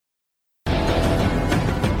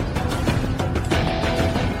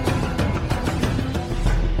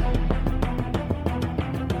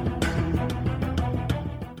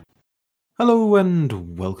Hello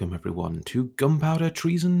and welcome everyone to Gunpowder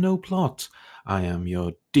Treason No Plot. I am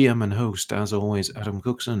your DM and host, as always, Adam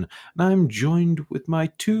Cookson, and I'm joined with my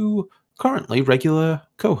two currently regular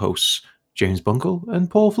co-hosts, James Bunkle and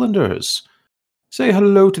Paul Flinders. Say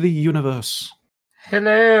hello to the universe.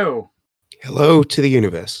 Hello. Hello to the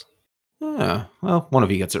universe. Ah, well, one of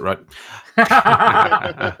you gets it right.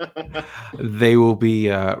 They will be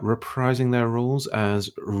reprising their roles as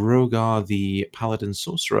Rogar the Paladin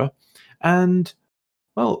Sorcerer and,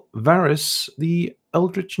 well, Varys the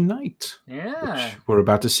Eldritch Knight. Yeah. Which we're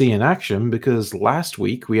about to see in action because last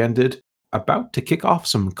week we ended about to kick off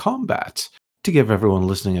some combat. To give everyone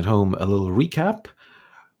listening at home a little recap,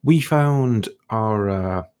 we found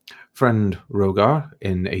our friend Rogar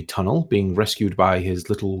in a tunnel being rescued by his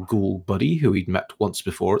little ghoul buddy who he'd met once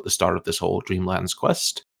before at the start of this whole Dreamlands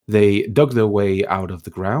quest. They dug their way out of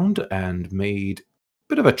the ground and made a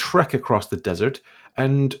bit of a trek across the desert,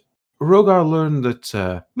 and Rogar learned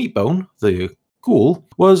that Meatbone, the ghoul,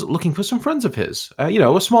 was looking for some friends of his.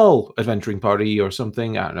 A small adventuring party or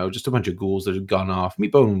something. I don't know, just a bunch of ghouls that had gone off.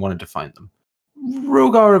 Meatbone wanted to find them.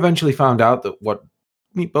 Rogar eventually found out that what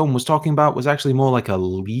Meatbone was talking about was actually more like a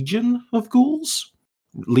legion of ghouls,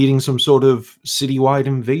 leading some sort of citywide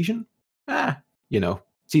invasion. It's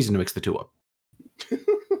easy to mix the two up.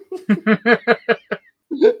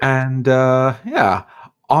 And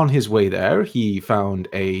on his way there, he found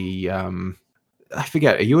I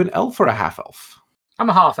forget, are you an elf or a half-elf? I'm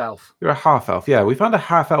a half-elf. You're a half-elf, yeah. We found a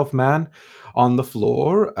half-elf man on the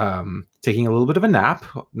floor, taking a little bit of a nap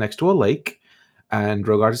next to a lake, and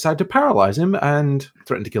Rogar decided to paralyze him and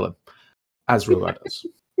threaten to kill him, as Rogar does.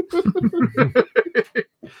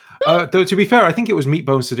 Though, to be fair, I think it was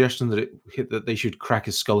Meatbone's suggestion that they should crack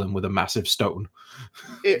his skull in with a massive stone.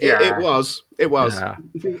 It was. Yeah.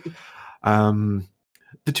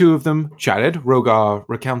 The two of them chatted. Rogar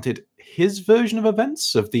recounted his version of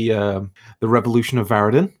events of the revolution of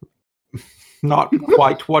Varadin. Not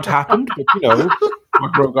quite what happened, but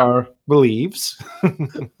what Rogar believes.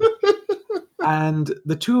 And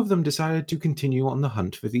the two of them decided to continue on the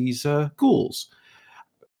hunt for these ghouls.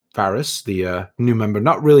 Varys, the new member,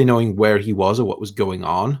 not really knowing where he was or what was going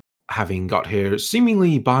on, having got here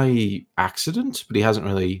seemingly by accident, but he hasn't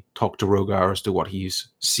really talked to Rogar as to what he's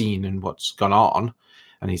seen and what's gone on.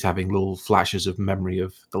 And he's having little flashes of memory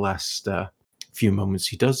of the last few moments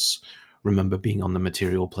he does remember being on the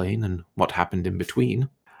material plane and what happened in between.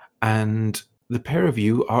 And the pair of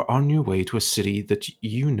you are on your way to a city that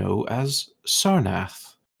you know as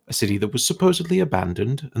Sarnath, a city that was supposedly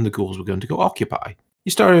abandoned and the ghouls were going to go occupy.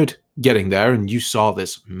 You started getting there and you saw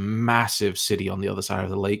this massive city on the other side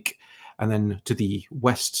of the lake. And then to the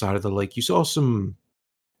west side of the lake, you saw some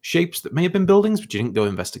shapes that may have been buildings, but you didn't go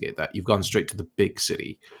investigate that. You've gone straight to the big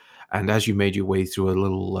city. And as you made your way through a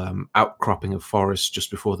little outcropping of forest just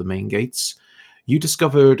before the main gates, you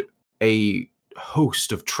discovered a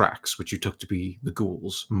host of tracks, which you took to be the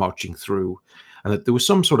ghouls marching through, and that there was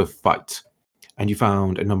some sort of fight. And you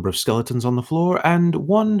found a number of skeletons on the floor and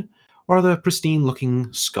one rather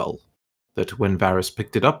pristine-looking skull that, when Varys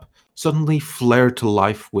picked it up, suddenly flared to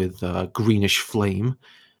life with greenish flame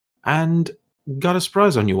and got a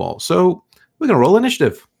surprise on you all. So we're going to roll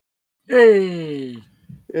initiative. Hey.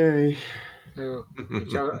 Yay. So,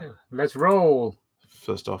 let's roll.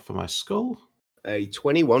 First off for my skull. A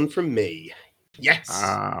 21 from me. Yes.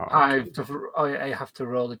 I have to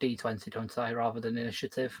roll a d20, don't I, rather than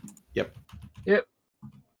initiative? Yep.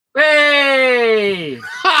 Hey!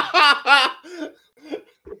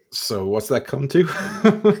 So what's that come to?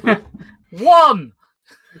 1!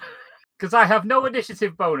 Because I have no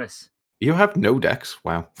initiative bonus. You have no dex.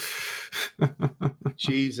 Wow.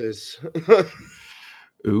 Jesus.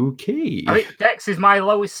 Okay. I mean, dex is my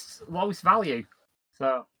lowest value.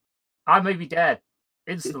 So I may be dead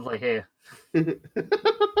instantly here.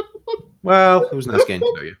 Well, it was nice getting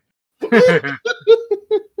to know you.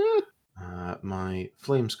 My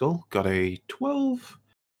flame skull got a 12.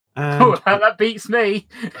 And that beats me.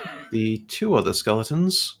 the two other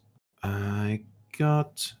skeletons, I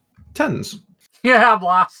got 10s. Yeah, I'm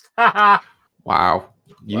last. Wow.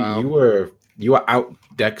 You were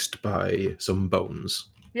outdexed by some bones.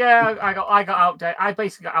 Yeah, I got outdexed. I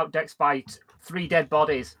basically got outdexed by 3 dead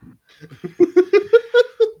bodies.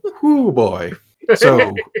 Whoo boy.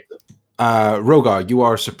 So Rogar, you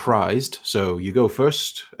are surprised, so you go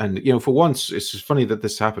first. And, for once, it's funny that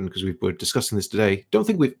this happened because we were discussing this today. Don't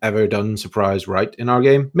think we've ever done surprise right in our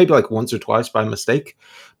game. Maybe like once or twice by mistake.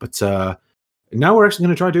 But now we're actually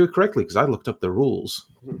going to try to do it correctly because I looked up the rules.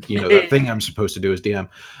 That thing I'm supposed to do as DM.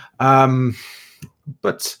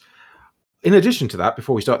 But in addition to that,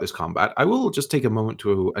 before we start this combat, I will just take a moment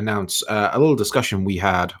to announce a little discussion we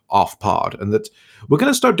had off pod, and that we're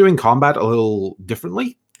going to start doing combat a little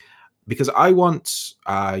differently, because I want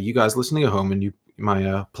you guys listening at home and you,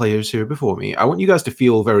 my players here before me, I want you guys to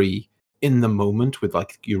feel very in the moment with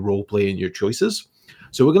like your role play and your choices.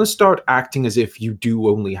 So we're going to start acting as if you do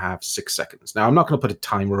only have 6 seconds. Now, I'm not going to put a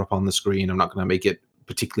timer up on the screen. I'm not going to make it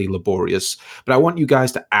particularly laborious, but I want you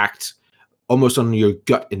guys to act almost on your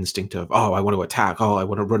gut instinct of, oh, I want to attack. Oh, I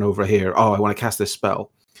want to run over here. Oh, I want to cast this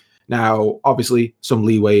spell. Now, obviously, some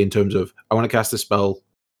leeway in terms of, I want to cast this spell,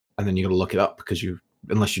 and then you got to look it up because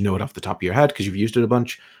unless you know it off the top of your head because you've used it a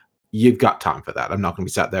bunch, you've got time for that. I'm not going to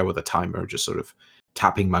be sat there with a timer just sort of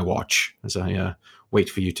tapping my watch as I wait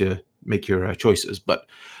for you to make your choices. But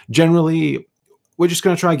generally, we're just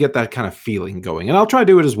going to try and get that kind of feeling going. And I'll try to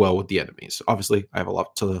do it as well with the enemies. Obviously, I have a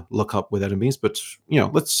lot to look up with enemies, but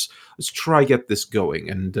let's try get this going.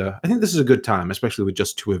 And I think this is a good time, especially with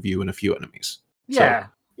just 2 of you and a few enemies. Yeah,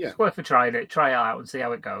 it's worth a trying it. Try it out and see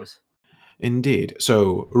how it goes. Indeed.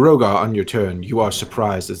 So, Rogar, on your turn, you are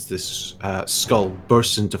surprised as this skull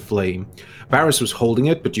bursts into flame. Varys was holding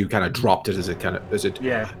it, but you kind of dropped it as it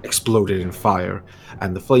exploded in fire.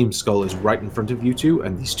 And the flame skull is right in front of you two,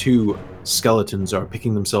 and these 2 skeletons are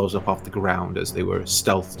picking themselves up off the ground as they were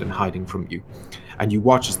stealthed and hiding from you. And you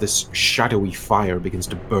watch as this shadowy fire begins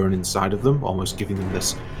to burn inside of them, almost giving them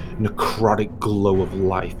this necrotic glow of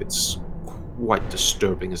life. It's quite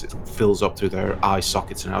disturbing as it fills up through their eye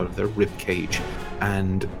sockets and out of their rib cage.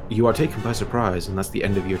 And you are taken by surprise, and that's the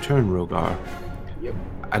end of your turn, Rogar. Yep.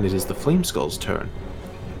 And it is the Flame Skull's turn.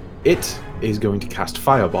 It is going to cast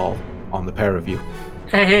Fireball on the pair of you.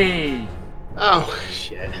 Hey! Oh,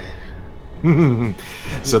 shit.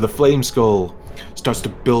 So the Flame Skull starts to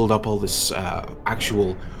build up all this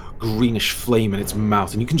actual greenish flame in its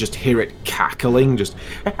mouth, and you can just hear it cackling, just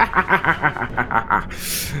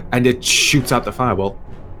and it shoots out the fireball.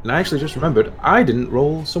 And I actually just remembered, I didn't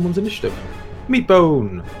roll someone's initiative.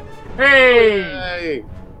 Meatbone! Hey!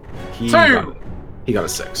 He 2! He got a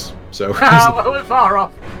 6. So I went far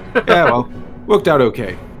off. yeah, well, worked out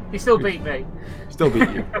okay. He still beat me. Still beat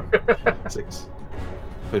you. 6.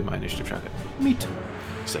 Put my initiative tracker. Meat.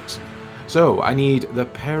 6. So I need the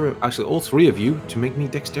pair of, actually all 3 of you, to make me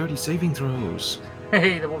dexterity saving throws.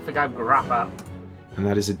 Hey, the one thing I'm crap at. And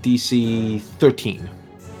that is a DC 13.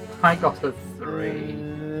 I got a 3.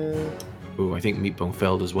 Ooh, I think Meatbone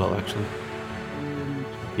failed as well, actually.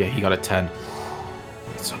 Yeah, he got a 10.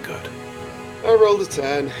 That's so good. I rolled a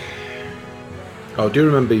 10. Oh, do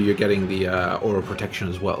remember you're getting the aura protection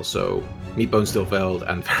as well, so Meatbone still failed,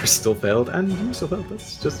 and Varys still failed, and you still failed.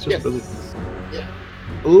 That's just Yes. really... Yeah.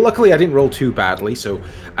 Luckily, I didn't roll too badly, so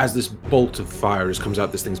as this bolt of fire just comes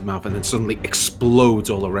out this thing's mouth and then suddenly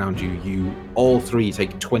explodes all around you, you all 3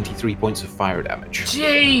 take 23 points of fire damage.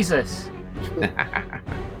 Jesus!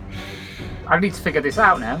 I need to figure this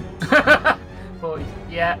out now. But,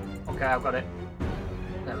 yeah, okay, I've got it.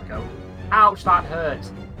 There we go. Ouch, that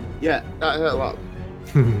hurt. Yeah, that hurt a lot.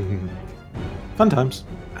 Fun times.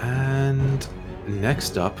 And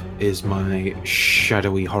next up is my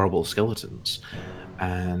shadowy, horrible skeletons.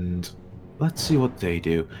 And let's see what they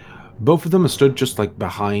do. Both of them are stood just like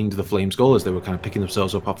behind the Flame Skull as they were kind of picking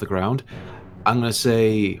themselves up off the ground. I'm going to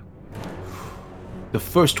say the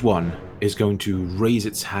first one is going to raise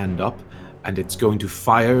its hand up, and it's going to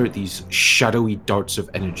fire these shadowy darts of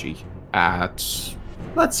energy at,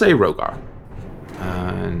 let's say, Rogar.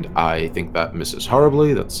 And I think that misses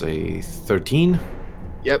horribly. That's a 13.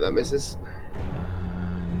 Yep, that misses.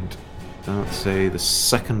 And let's say the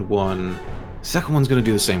second one's going to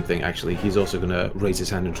do the same thing, actually. He's also going to raise his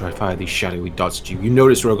hand and try to fire these shadowy darts at you. You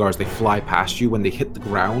notice, Rogar, as they fly past you, when they hit the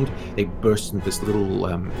ground, they burst into this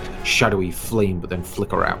little shadowy flame, but then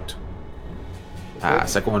flicker out.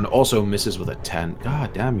 Second one also misses with a 10.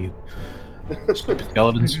 God damn you. Stupid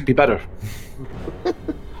skeletons, be better.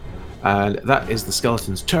 And that is the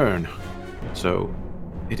skeleton's turn. So,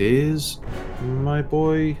 it is my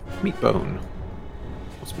boy Meatbone.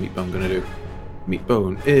 What's Meatbone gonna do?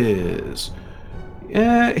 Meatbone is...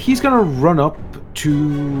 he's gonna run up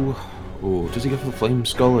to... Oh, does he go for the Flame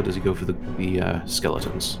Skull or does he go for the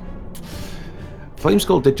skeletons? Flame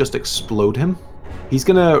Skull did just explode him. He's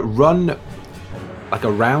gonna run like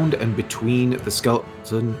around and between the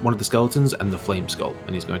skeleton, one of the skeletons, and the Flame Skull,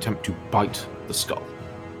 and he's gonna attempt to bite the skull.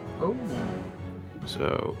 Oh.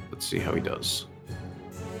 So, let's see how he does.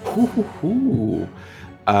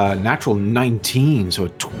 Natural 19, so a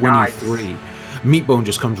 23. Nice. Meatbone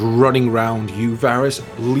just comes running round you, Varys,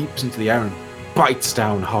 leaps into the air and bites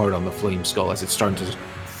down hard on the Flame Skull as it's starting to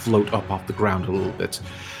float up off the ground a little bit.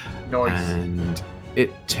 Nice. And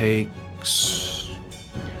it takes... takes...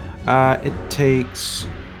 it takes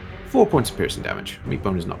 4 points of piercing damage. Meat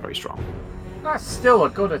bone is not very strong. That's still a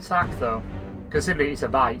good attack, though, considering it's a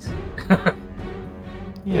bite.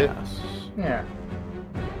 Yes. Yeah.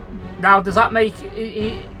 Now, does that make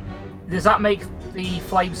the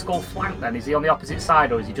flame skull flank? Then is he on the opposite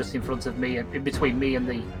side, or is he just in front of me, in between me and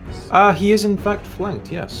the? He is in fact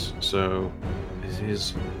flanked. Yes. So it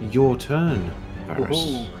is your turn,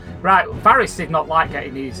 Varys. Ooh. Right, Varys did not like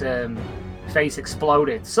getting his face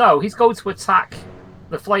exploded, so he's going to attack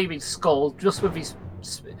the flaming skull just with his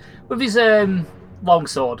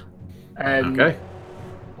longsword. Okay.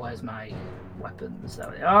 Where's my weapons?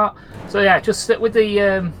 There they are. So yeah, just sit with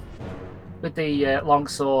the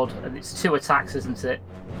longsword, and it's 2 attacks, isn't it?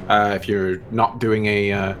 If you're not doing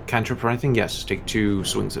a cantrip or anything, yes, take 2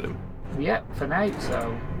 swings at him. Yep, for now.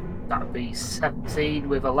 So that would be 17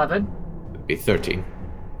 with 11. It'd be 13.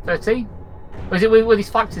 13? Or is it with his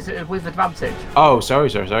flanked? Is it with advantage? Oh, sorry.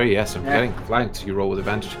 Yes, I'm getting flanked. You roll with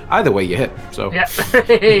advantage. Either way, you hit. So Yeah.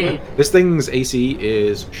 this thing's AC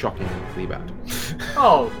is shockingly bad.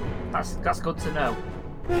 Oh, that's good to know.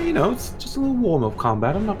 You know, it's just a little warm-up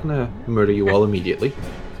combat. I'm not going to murder you all immediately.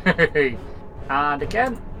 And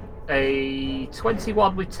again, a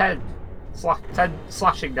 21 with 10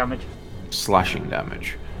 slashing damage. Slashing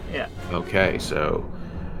damage. Yeah. Okay, so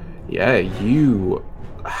yeah, you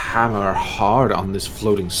hammer hard on this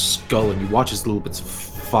floating skull, and you watch as little bits of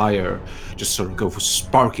fire just sort of go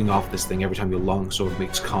sparking off this thing every time your longsword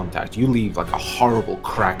makes contact. You leave like a horrible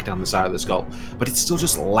crack down the side of the skull, but it's still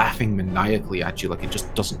just laughing maniacally at you, like it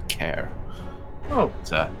just doesn't care. Oh.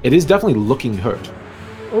 It is definitely looking hurt.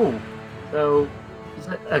 Oh. So,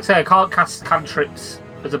 I say I can't cast cantrips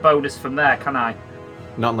as a bonus from there, can I?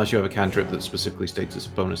 Not unless you have a cantrip that specifically states it's a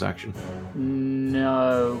bonus action.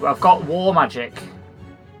 No, I've got war magic.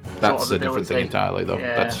 That's sort of a different thing ability. entirely, though.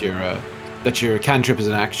 Yeah. That's your cantrip as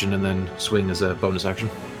an action, and then swing as a bonus action.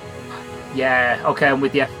 Yeah, okay, I'm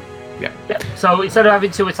with you. Yeah. Yep. So instead of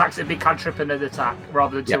having 2 attacks, it'd be cantrip and an attack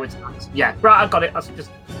rather than 2 attacks. Yeah, right, I've got it.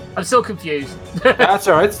 I'm still confused. That's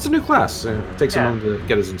all right. It's a new class. So it takes Yeah. a moment to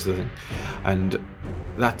get us into the thing, and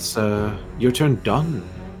that's your turn done.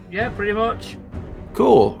 Yeah, pretty much.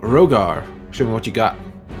 Cool, Rogar. Show me what you got.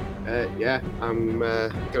 Yeah, I'm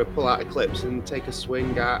gonna pull out Eclipse and take a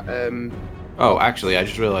swing at. Oh, actually, I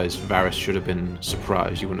just realized Varys should have been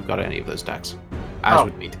surprised. You wouldn't have got any of those attacks. As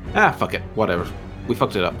would meet. Fuck it. Whatever. We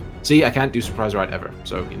fucked it up. See, I can't do surprise right ever.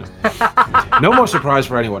 So, you know. No more surprise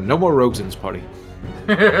for anyone. No more rogues in this party.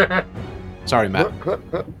 Sorry, Matt.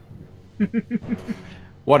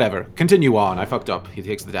 Whatever. Continue on. I fucked up. He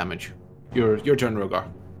takes the damage. Your turn, Rogar.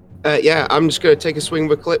 Yeah, I'm just gonna take a swing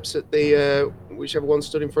with Eclipse at the whichever one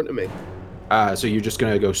stood in front of me. So you're just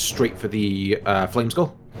gonna go straight for the flame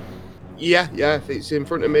skull? Yeah, if it's in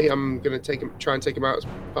front of me, I'm gonna try and take him out as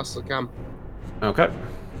fast as I can. Okay.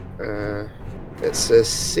 It's a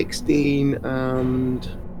 16 and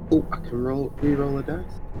I can re-roll a dice.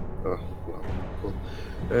 Oh, well, cool.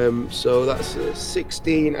 So that's a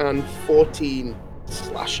 16 and 14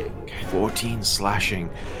 slashing. 14 slashing.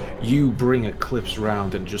 You bring Eclipse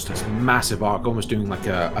round and just this massive arc, almost doing like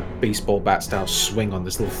a baseball bat style swing on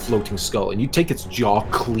this little floating skull, and you take its jaw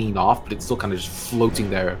clean off, but it's still kind of just floating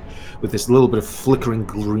there with this little bit of flickering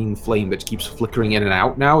green flame that keeps flickering in and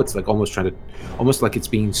out now. It's like almost like it's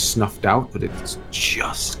being snuffed out, but it's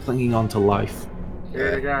just clinging on to life.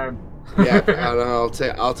 Here we go. Yeah, and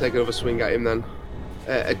I'll take another swing at him then.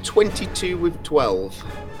 A 22 with 12.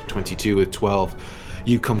 22 with 12.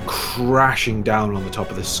 You come crashing down on the top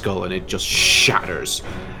of the skull, and it just shatters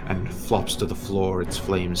and flops to the floor, its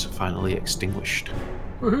flames finally extinguished.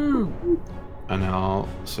 Woohoo! And I'll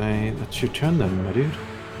say that's your turn then, my dude.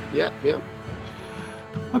 Yeah.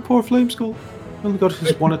 My poor flame skull. Only got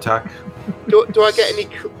his one attack. Do I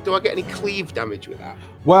get any cleave damage with that?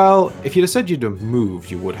 Well, if you'd have said you'd have moved,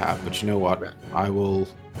 you would have, but you know what? Right. I'll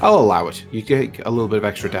allow it. You get a little bit of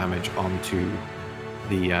extra damage onto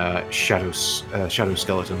the shadow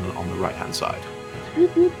skeleton on the right-hand side.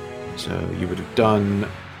 So you would have done...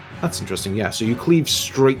 That's interesting, yeah. So you cleave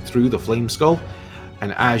straight through the flame skull,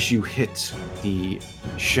 and as you hit the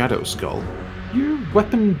shadow skull, your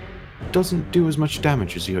weapon doesn't do as much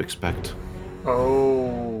damage as you expect.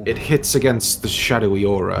 Oh. It hits against the shadowy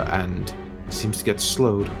aura and seems to get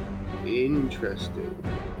slowed. Interesting.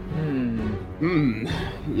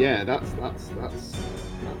 Yeah, that's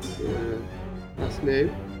new.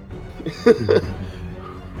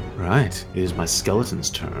 Right, it is my skeleton's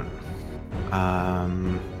turn.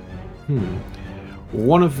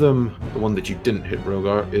 One of them, the one that you didn't hit,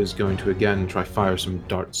 Rogar, is going to again try fire some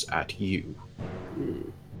darts at you.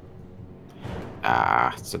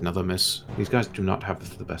 It's another miss. These guys do not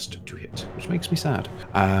have the best to hit, which makes me sad.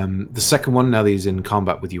 The second one, now that he's in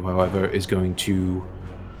combat with you, however, is going to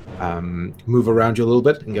move around you a little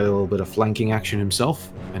bit and get a little bit of flanking action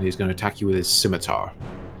himself, and he's going to attack you with his scimitar.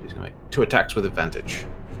 He's going to make 2 attacks with advantage.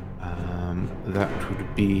 That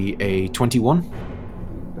would be a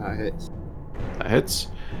 21. That hits. That hits.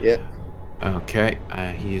 Yeah. Okay,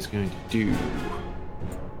 he is going to do...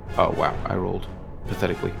 Oh, wow, I rolled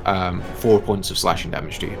pathetically. 4 points of slashing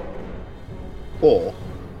damage to you. 4.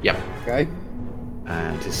 Yep. Okay.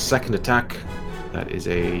 And his second attack, that is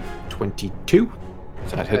a 22.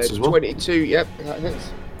 So that hits as well. 22, yep, that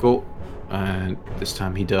hits. Cool. And this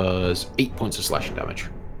time he does 8 points of slashing damage.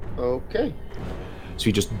 Okay. So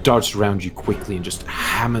he just darts around you quickly and just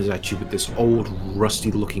hammers at you with this old,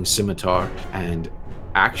 rusty-looking scimitar, and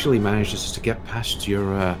actually manages to get past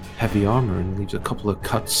your heavy armor and leaves a couple of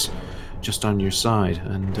cuts just on your side.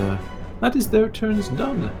 And that is their turns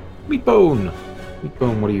done. Meatbone!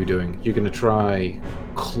 Meatbone, what are you doing? You're going to try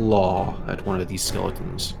claw at one of these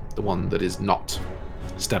skeletons. The one that is not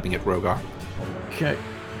stabbing at Rogar. Okay.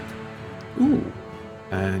 Ooh.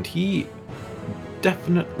 And he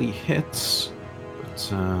definitely hits.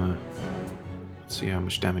 But let's see how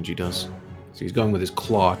much damage he does. So he's going with his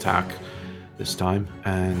claw attack this time.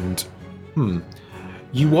 And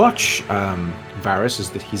you watch Varys as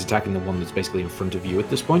that he's attacking the one that's basically in front of you at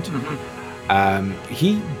this point.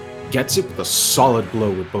 He gets it with a solid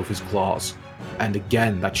blow with both his claws. And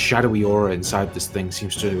again, that shadowy aura inside this thing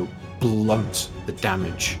seems to blunt the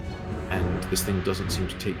damage. And this thing doesn't seem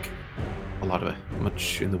to take a lot of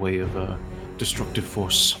much in the way of destructive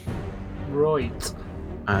force. Right.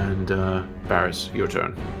 And Varys, your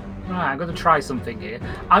turn. Right, I'm going to try something here.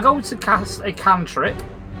 I'm going to cast a cantrip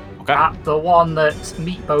Okay. at the one that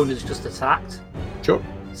Meatbone has just attacked. Sure.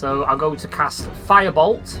 So I'm going to cast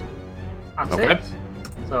Firebolt at Okay. it.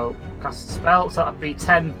 So cast a spell, so that'd be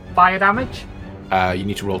 10 fire damage. You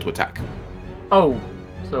need to roll to attack. Oh,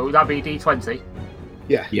 so that'd be D20.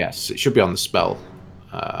 Yeah. Yes, it should be on the spell.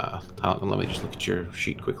 Let me just look at your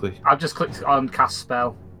sheet quickly. I've just clicked on cast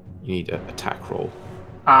spell. You need an attack roll.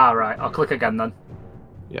 Ah, right. I'll click again then.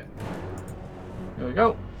 Yeah. There we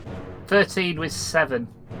go. 13 with 7.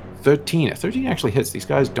 13. 13 actually hits. These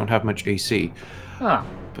guys don't have much AC. Ah.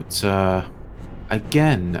 But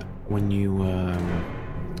again, when you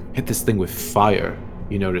hit this thing with fire,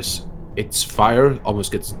 you notice its fire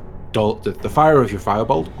almost gets dulled. The fire of your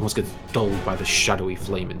firebolt almost gets dulled by the shadowy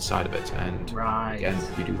flame inside of it, and Right. again,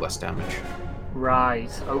 you do less damage.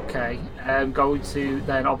 Right, okay. I'm going to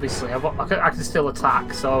then obviously I can still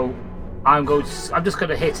attack, so I'm just going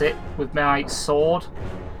to hit it with my sword.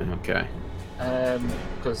 Okay.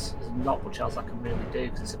 Because there's not much else I can really do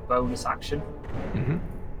because it's a bonus action. Mm-hmm.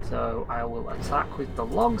 So I will attack with the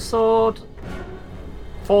longsword.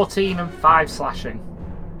 14 and 5 slashing.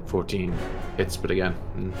 14 hits, but again,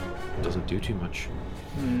 doesn't do too much.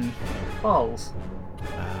 Balls.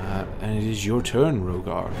 And it is your turn,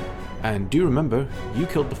 Rogar. And do remember, you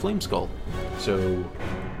killed the Flame Skull. So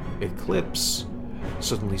Eclipse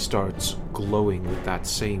suddenly starts glowing with that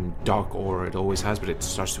same dark aura it always has, but it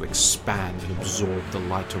starts to expand and absorb the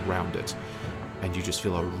light around it. And you just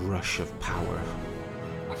feel a rush of power.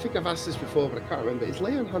 I think I've asked this before, but I can't remember. Is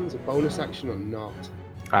Lay on Hands a bonus action or not?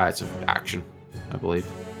 It's an action, I believe.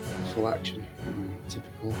 Full action.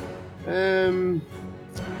 Typical.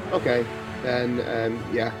 Okay. Then,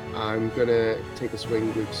 yeah, I'm gonna take a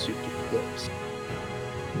swing with Souped Eclipse.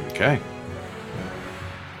 Okay.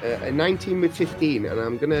 A 19 with 15, and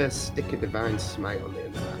I'm gonna stick a Divine Smite on the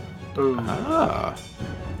end of that. Boom.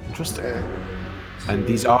 Interesting. And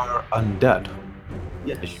these are undead,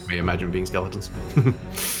 Yes. as you may imagine being skeletons.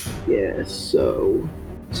 Yeah, so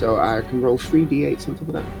I can roll 3d8 on top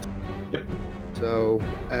of that. Yep. So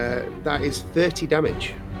that is 30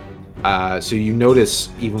 damage. So you notice,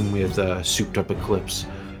 even with Souped Up Eclipse,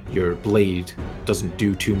 your blade doesn't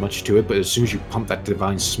do too much to it, but as soon as you pump that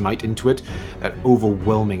Divine Smite into it, that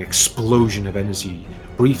overwhelming explosion of energy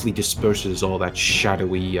briefly disperses all that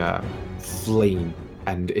shadowy flame,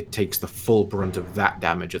 and it takes the full brunt of that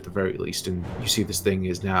damage at the very least, and you see this thing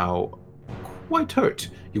is now quite hurt.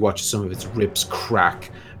 You watch some of its ribs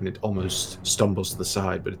crack, and it almost stumbles to the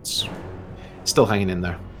side, but it's still hanging in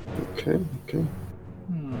there. Okay.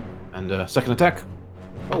 And second attack.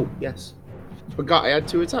 Oh, yes. Forgot I had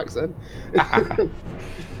 2 attacks then.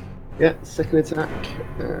 Yeah, second attack.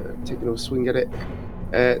 Taking a swing at it.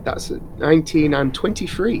 That's 19 and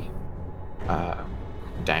 23.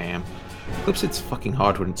 Damn. Eclipse hits fucking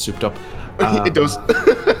hard when it's souped up. It does.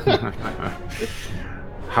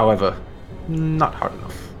 However, not hard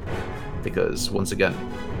enough. Because, once again,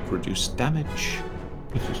 reduced damage.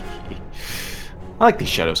 I like these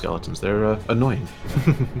shadow skeletons. They're annoying.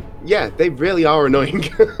 Yeah, they really are annoying.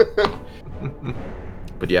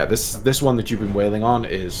 But yeah, this one that you've been wailing on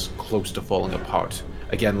is close to falling apart.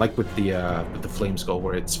 Again, like with the flame skull,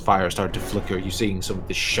 where its fire started to flicker, you're seeing some of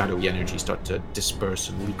this shadowy energy start to disperse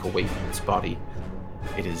and leak away from its body.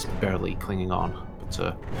 It is barely clinging on,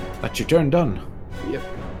 but that's your turn done. Yep.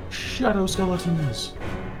 Shadow skeletons,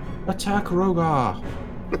 attack Rogar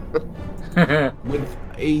with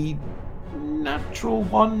a natural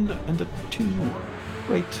 1 and a 2.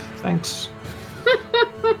 Great, thanks.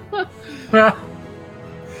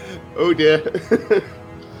 Oh dear.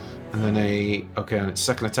 And then on its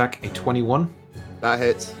second attack, a 21. That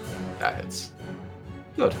hits. That hits.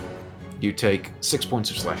 Good. You take 6 points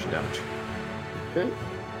of slashing damage. Okay.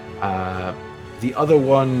 The other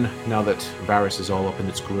one, now that Varys is all up in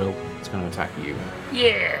its grill, it's going to attack you.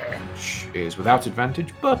 Yeah. Which is without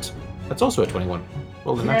advantage, but that's also a 21.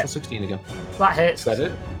 Roll the natural 16 again. That hits. Is that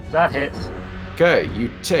it? That hits. Okay, you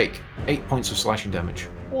take 8 points of slashing damage.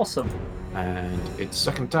 Awesome. And its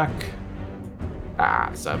second attack...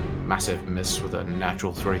 it's a massive miss with a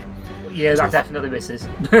natural 3. Yeah, So that definitely misses.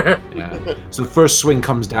 Yeah. So the first swing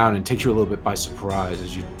comes down and takes you a little bit by surprise,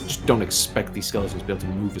 as you just don't expect these skeletons to be able to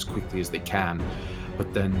move as quickly as they can.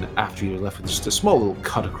 But then after you're left with just a small little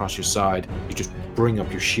cut across your side, you just bring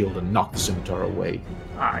up your shield and knock the scimitar away.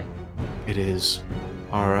 Aye. It is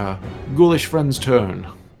our ghoulish friend's turn.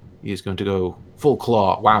 He is going to go full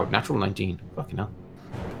claw. Wow, natural 19. Fucking hell.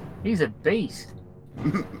 He's a beast.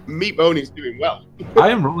 Meatbone is doing well. I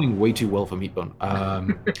am rolling way too well for Meatbone.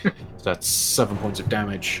 So that's 7 points of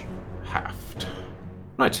damage, halved.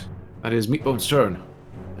 Right, that is Meatbone's turn.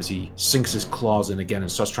 As he sinks his claws in again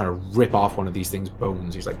and starts trying to rip off one of these things'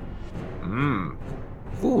 bones. He's like,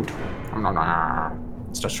 food.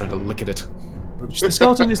 Starts trying to lick at it. Which the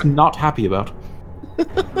skeleton is not happy about.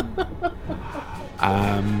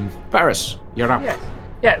 Varys, you're up. Yes.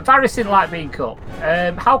 Yeah, Varys didn't like being cut.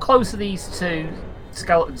 How close are these two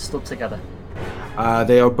skeletons stood together?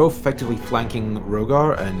 They are both effectively flanking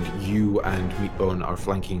Rogar, and you and Meatbone are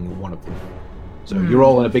flanking one of them. So you're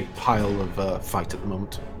all in a big pile of fight at the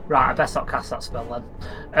moment. Right, I best not cast that spell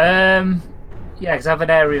then. Yeah, because I have an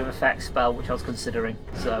area of effect spell which I was considering,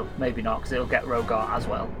 so maybe not, because it'll get Rogar as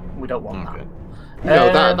well. We don't want that.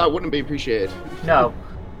 No, that wouldn't be appreciated. No.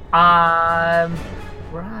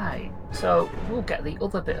 Right. So we'll get the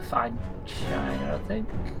other bit of fine china, I think.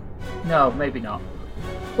 No, maybe not.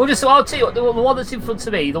 I'll tell you what, the one that's in front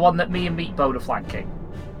of me, the one that me and Meatbone are flanking.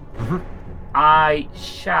 Mm-hmm. I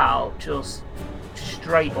shall just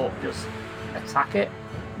straight up just attack it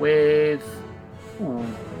with. Ooh,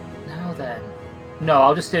 now then. No,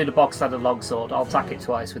 I'll just do the bog standard longsword. I'll attack it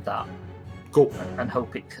twice with that. Cool. And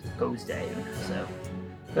hope it goes down. So,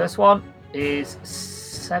 first one is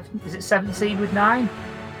 7. Is it 17 with 9?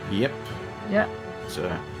 Yep. Yeah. It's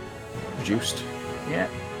reduced. Yeah.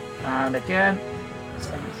 And again,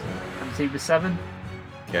 17 with 7.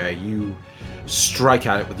 Okay, you strike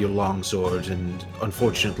at it with your longsword, and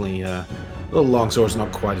unfortunately, the longsword's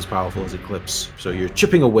not quite as powerful as Eclipse. So you're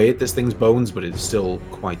chipping away at this thing's bones, but it's still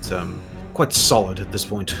quite solid at this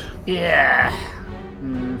point. Yeah.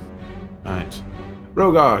 Alright.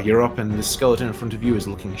 Rogar, you're up, and the skeleton in front of you is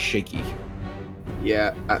looking shaky.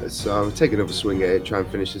 Yeah, so I'll take another swing at it, try and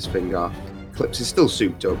finish this thing off. Eclipse is still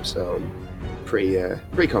souped up, so I'm pretty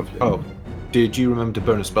confident. Oh, did you remember to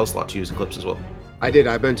burn a spell slot to use Eclipse as well? I did.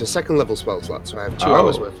 I burnt a second level spell slot, so I have 2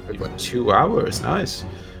 hours worth of Eclipse. 2 hours, nice.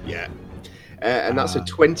 Yeah. And that's a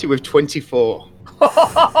 20 with 24.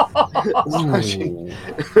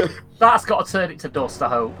 That's got to turn it to dust, I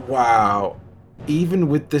hope. Wow. Even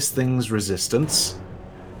with this thing's resistance,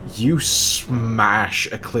 you smash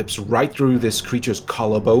Eclipse right through this creature's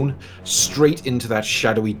collarbone, straight into that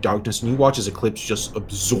shadowy darkness, and you watch as Eclipse just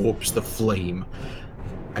absorbs the flame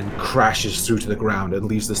and crashes through to the ground and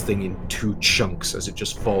leaves this thing in 2 chunks as it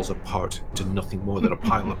just falls apart to nothing more than a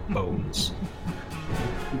pile of bones.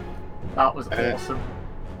 That was awesome.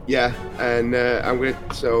 Yeah, and I'm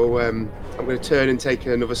gonna turn and take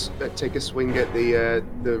a swing at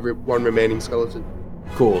the one remaining skeleton.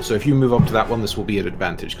 Cool. So if you move up to that one, this will be an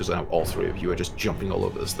advantage because now all 3 of you are just jumping all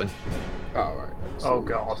over this thing. All right. Oh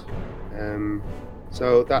god.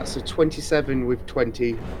 So that's a 27 with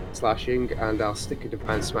 20 slashing, and I'll stick a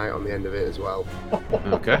divine smite on the end of it as well.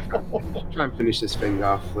 Okay. Try and finish this thing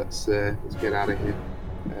off. Let's get out of here.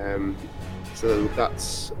 So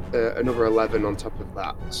that's another 11 on top of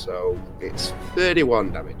that. So it's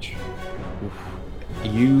 31 damage.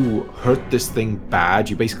 You hurt this thing bad.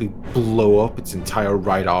 You basically blow up its entire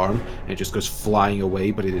right arm, and it just goes flying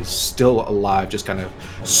away, but it is still alive, just kind of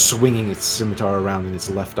swinging its scimitar around in its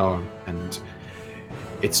left arm. And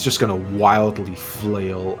it's just going to wildly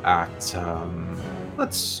flail at...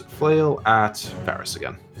 let's flail at Varys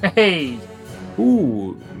again. Hey,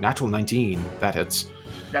 Ooh, natural 19. That hits.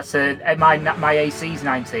 that's my AC's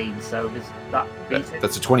 19, so does that beat it?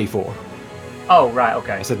 That's a 24. Oh, right, I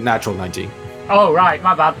okay. said natural 19. Oh, right,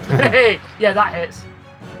 my bad. Hey, yeah, that hits.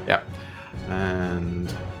 Yeah.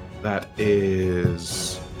 And that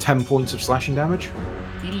is 10 points of slashing damage.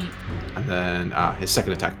 And then his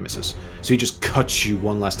second attack misses. So he just cuts you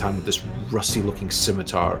one last time with this rusty-looking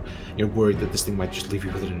scimitar. You're worried that this thing might just leave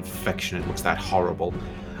you with an infection. It looks that horrible.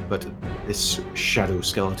 But this shadow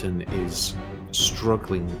skeleton is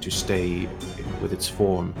struggling to stay with its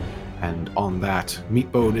form. And on that,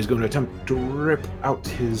 Meatbone is going to attempt to rip out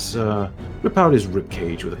his rib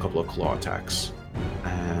cage with a couple of claw attacks.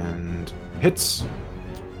 And hits.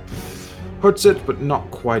 Hurts it, but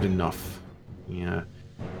not quite enough. Yeah.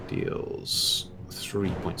 Deals 3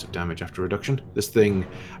 points of damage after reduction. This thing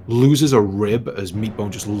loses a rib as Meatbone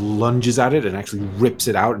just lunges at it and actually rips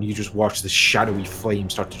it out, and you just watch the shadowy flame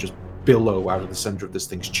start to just billow out of the center of this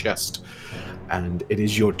thing's chest. And it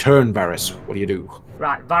is your turn, Varys. What do you do?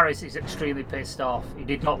 Right, Varys is extremely pissed off. He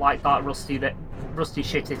did not like that rusty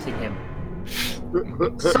shit hitting him.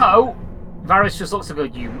 So, Varys just looks at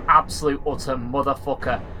you, you absolute utter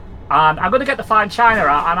motherfucker. And I'm going to get the Fine China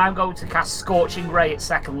out, and I'm going to cast Scorching Ray at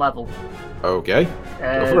 2nd level. Okay,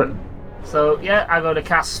 go for it. So, yeah, I'm going to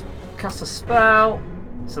cast a spell.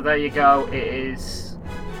 So there you go. It is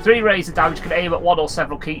 3 rays of damage. Can aim at one or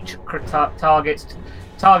several targets.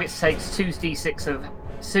 Targets takes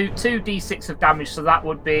 2d6 of damage, so that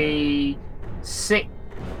would be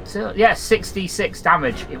 6d6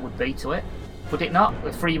 damage it would be to it. Would it not?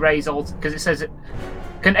 With 3 rays, because it says it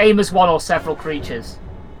can aim as one or several creatures.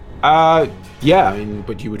 Yeah, I mean,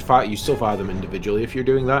 but you still fire them individually if you're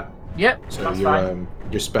doing that. Yep, So that's your fine.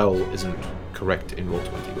 Your spell isn't correct in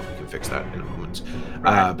Roll20, but we can fix that in a moment.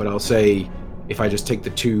 Right. But I'll say if I just take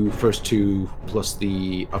the first two plus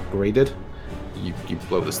the upgraded, you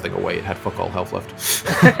blow this thing away. It had fuck all health left.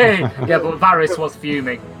 Yeah, but Varys was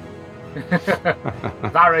fuming.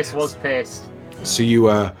 Varys was pissed. So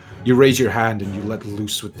you raise your hand and you let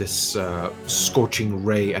loose with this scorching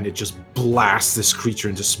ray, and it just blasts this creature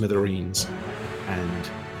into smithereens. And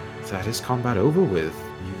that is combat over with.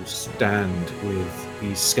 You stand with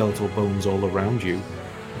these skeletal bones all around you.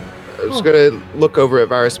 I was going to look over at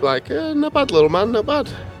Varys like, not bad, little man, not bad.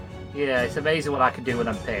 Yeah, it's amazing what I can do when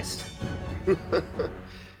I'm pissed.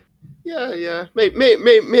 Yeah.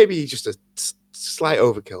 Maybe just a slight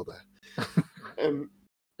overkill there.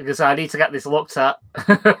 Because I need to get this looked at.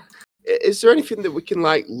 Is there anything that we can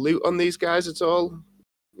loot on these guys at all?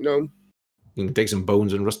 You can take some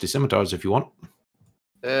bones and rusty scimitars if you want.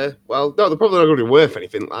 Well, no, they're probably not going to be worth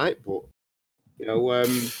anything, but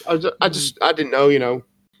I didn't know. You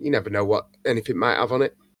never know what anything might have on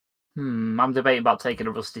it. I'm debating about taking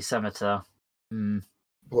a rusty scimitar.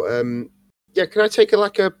 But yeah, can I take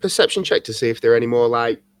a perception check to see if there are any more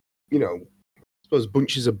I suppose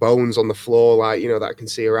bunches of bones on the floor, that I can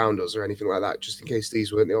see around us or anything like that, just in case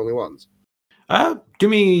these weren't the only ones? Do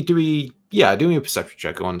me a perception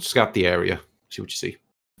check. Go on, scout the area, see what you see.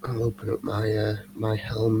 I'll open up my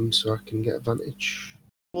helm so I can get advantage.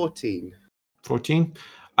 14. 14.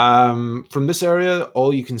 From this area,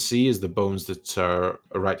 all you can see is the bones that are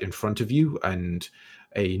right in front of you, and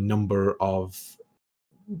a number of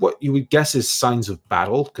what you would guess is signs of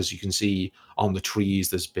battle, because you can see on the trees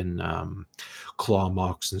there's been claw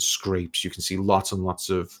marks and scrapes. You can see lots and lots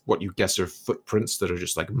of what you guess are footprints that are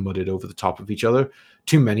just mudded over the top of each other.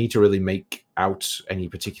 Too many to really make out any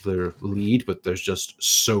particular lead, but there's just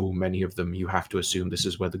so many of them, you have to assume this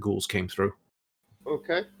is where the ghouls came through.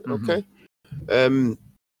 Okay.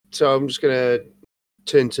 So I'm just gonna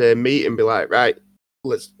turn to Meat and be like, right,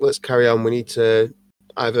 let's carry on. We need to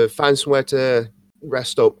either find somewhere to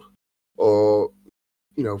rest up, or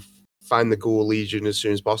find the Ghoul Legion as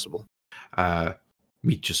soon as possible.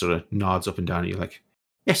 Meat just sort of nods up and down, and you're like,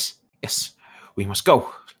 yes, we must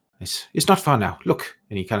go. It's not far now. Look,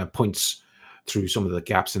 and he kind of points through some of the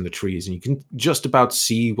gaps in the trees, and you can just about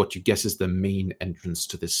see what you guess is the main entrance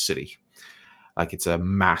to this city. It's a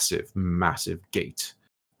massive, massive gate.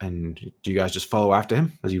 And do you guys just follow after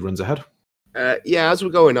him as he runs ahead? Yeah, as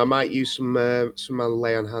we're going, I might use some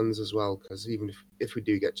lay on hands as well, because even if we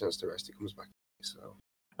do get a chance to rest, it comes back. So.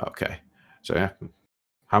 Okay. So yeah,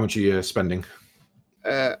 how much are you spending?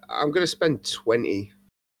 I'm going to spend 20.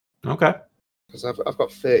 Okay. Because I've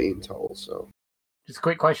got 30 in total. So. Just a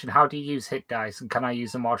quick question: how do you use hit dice, and can I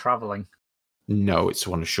use them while traveling? No, it's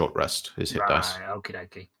on a short rest. Is hit dice. Okie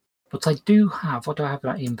dokie. But I do have. What do I have in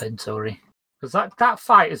my inventory? Because that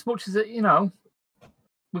fight, as much as it,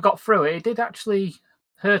 we got through it, it did actually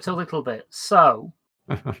hurt a little bit. So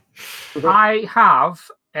I have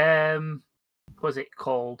what's it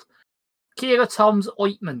called? Kira Tom's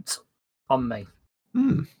ointment on me.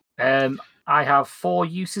 I have 4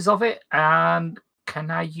 uses of it, and can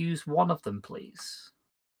I use one of them, please?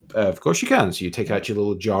 Of course you can. So you take out your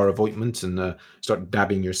little jar of ointment and start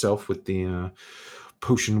dabbing yourself with the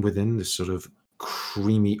potion within, this sort of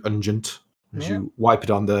creamy unguent. As you wipe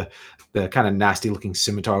it on the kind of nasty-looking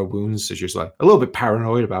scimitar wounds, as you're like a little bit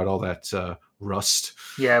paranoid about all that rust.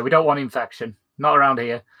 Yeah, we don't want infection. Not around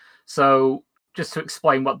here. So, just to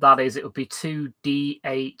explain what that is, it would be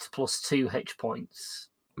 2d8 plus 2 H points.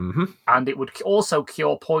 Mm-hmm. And it would also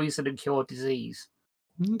cure poison and cure disease.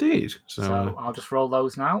 Indeed. So I'll just roll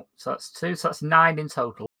those now. So that's 2. So that's 9 in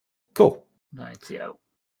total. Cool. 90.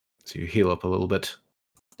 So you heal up a little bit.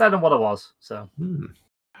 Better than what I was. So.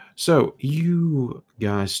 So you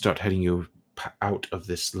guys start heading out of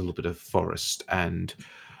this little bit of forest, and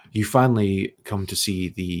you finally come to see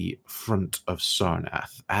the front of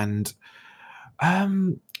Sarnath. And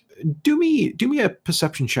do me a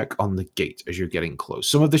perception check on the gate as you're getting close.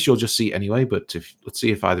 Some of this you'll just see anyway, but let's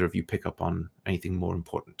see if either of you pick up on anything more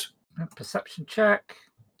important. Perception check,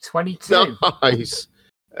 22. Nice.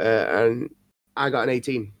 And I got an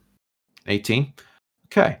 18. 18?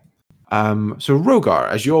 Okay. So Rogar,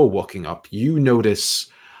 as you're walking up, you notice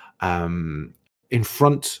in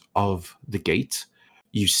front of the gate,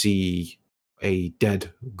 you see a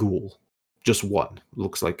dead ghoul. Just one.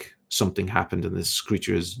 Looks like something happened and this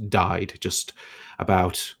creature has died just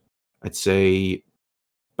about, I'd say,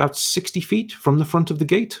 about 60 feet from the front of the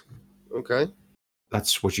gate. Okay.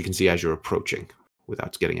 That's what you can see as you're approaching,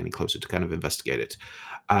 without getting any closer to kind of investigate it.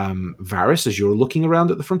 Varys, as you're looking around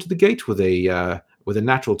at the front of the gate with a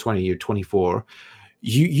natural 20 or 24,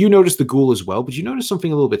 you notice the ghoul as well, but you notice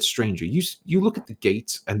something a little bit stranger. You look at the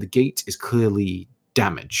gate, and the gate is clearly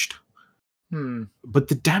damaged. But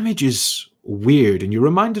the damage is weird, and you're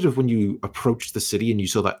reminded of when you approached the city and you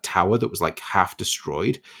saw that tower that was like half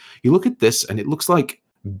destroyed. You look at this, and it looks like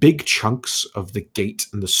big chunks of the gate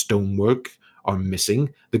and the stonework are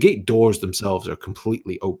missing. The gate doors themselves are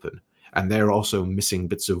completely open, and they're also missing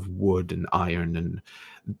bits of wood and iron. And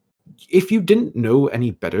if you didn't know any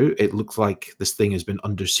better, it looks like this thing has been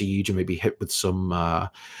under siege and maybe hit with some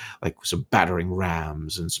some battering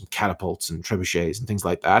rams and some catapults and trebuchets and things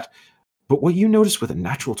like that. But what you notice with a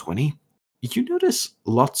natural 20, you notice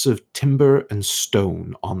lots of timber and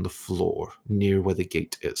stone on the floor near where the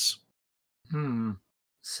gate is.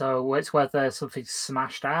 So it's where there's something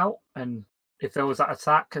smashed out, and if there was that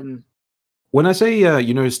attack, and when I say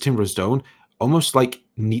you notice timber and stone, almost like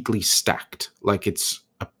neatly stacked, like it's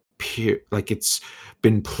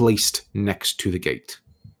been placed next to the gate.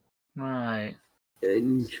 Right.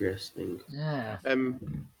 Interesting. Yeah.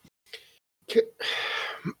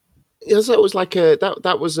 Yes, that was like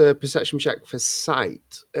that was a perception check for sight.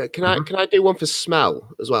 Can I do one for smell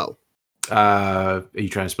as well? Are you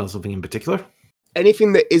trying to smell something in particular?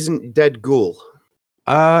 Anything that isn't dead ghoul.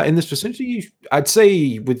 In this vicinity, I'd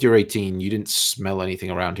say with your 18, you didn't smell anything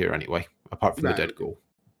around here anyway, apart from the dead ghoul.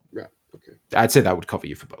 Right. Okay. I'd say that would cover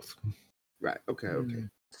you for both. Right. Okay. Okay.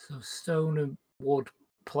 So stone and wood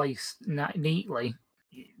placed neatly,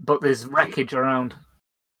 but there's wreckage around.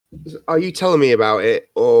 Are you telling me about it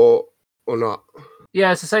or not?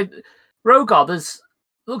 Yeah, so say Rogar,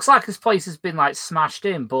 looks like this place has been like smashed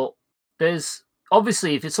in, but there's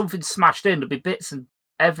obviously if it's something smashed in, there'll be bits and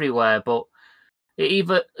everywhere, but it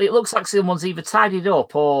looks like someone's either tidied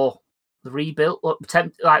up or rebuilt, or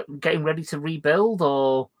like getting ready to rebuild,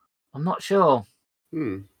 or I'm not sure.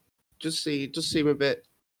 Just seem a bit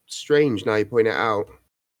strange now you point it out.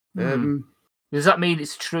 Does that mean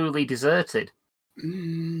it's truly deserted?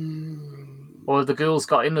 Or the ghouls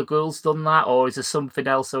got in, the ghouls done that, or is there something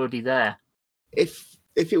else already there? If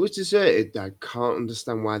it was deserted, I can't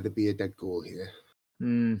understand why there'd be a dead ghoul here.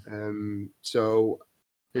 So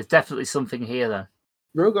there's definitely something here then.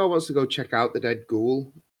 Rogar wants to go check out the dead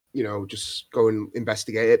ghoul, just go and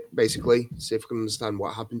investigate it, basically, see if we can understand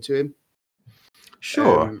what happened to him.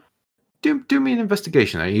 Sure. Do me an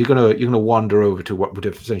investigation. You're gonna wander over to what would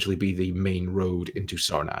essentially be the main road into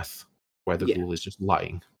Sarnath, where the ghoul is just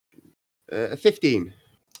lying. 15.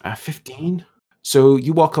 15? So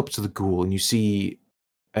you walk up to the ghoul and you see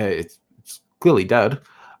it's clearly dead.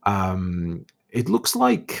 It looks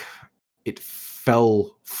like it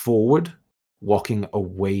fell forward, walking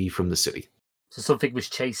away from the city. So something was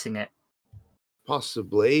chasing it.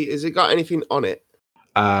 Possibly. Has it got anything on it?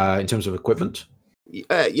 In terms of equipment.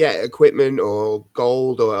 Yeah, equipment or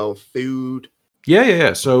gold or food.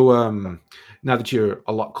 Yeah. So now that you're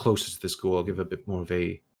a lot closer to this ghoul, I'll give a bit more of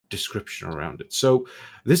a description around it. So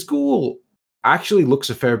this ghoul actually looks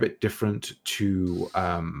a fair bit different to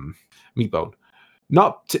Meatbone.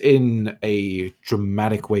 Not in a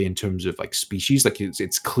dramatic way in terms of like species, like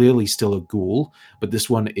it's clearly still a ghoul, but this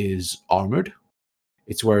one is armored.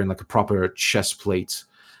 It's wearing like a proper chest plate.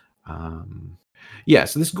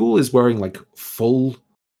 So this ghoul is wearing like full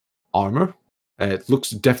armor. It looks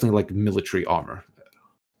definitely like military armor.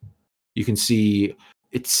 You can see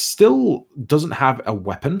it still doesn't have a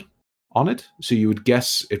weapon on it, so you would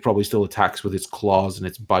guess it probably still attacks with its claws and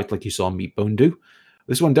its bite like you saw Meatbone do.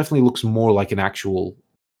 This one definitely looks more like an actual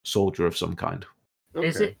soldier of some kind.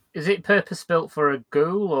 Okay. Is it purpose built for a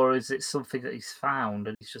ghoul, or is it something that he's found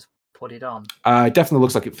and he's just put it on? It definitely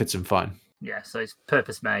looks like it fits him fine. Yeah, so it's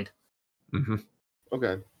purpose made. Mm-hmm.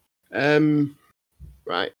 Okay.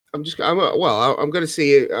 Right. I'm going to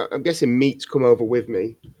see. I'm guessing Meat's come over with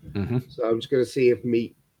me, Mm-hmm. so I'm just going to see if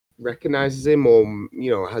Meat recognizes him, or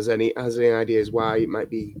has any ideas why it might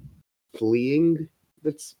be fleeing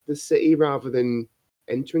the city rather than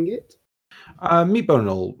entering it.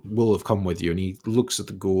 Meatbone will have come with you, and he looks at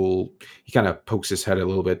the ghoul. He kind of pokes his head a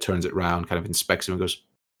little bit, turns it around, kind of inspects him, and goes,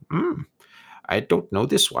 I don't know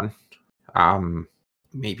this one.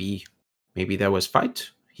 Maybe there was fight.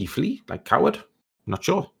 He flee like coward. I'm not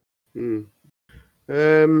sure.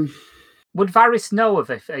 Would Varys know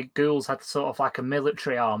if ghouls had sort of like a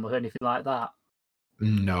military arm or anything like that?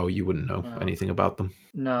 No, you wouldn't know anything about them.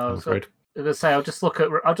 No, I'm afraid. So, I say, I'll just look at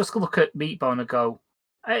Meatbone and go,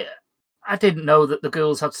 I didn't know that the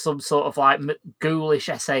ghouls had some sort of like ghoulish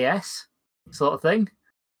SAS sort of thing.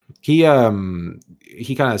 He kind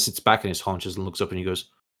of sits back in his haunches and looks up and he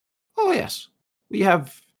goes, "Oh yes, we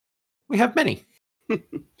have many."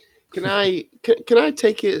 Can I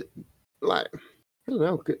take it? Like, I don't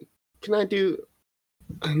know. Can I do?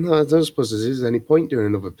 No, I don't suppose there's any point doing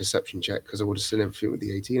another perception check because I would have seen everything with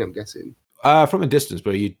the 18. I'm guessing. From a distance,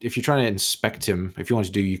 but if you're trying to inspect him, if you want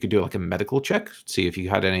to do, you could do like a medical check, see if you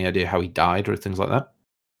had any idea how he died or things like that.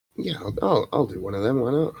 Yeah, I'll do one of them.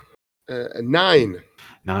 Why not? A 9.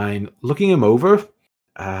 9. Looking him over,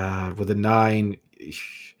 with a 9,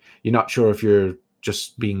 you're not sure if you're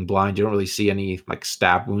just being blind. You don't really see any like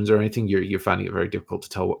stab wounds or anything. You're finding it very difficult to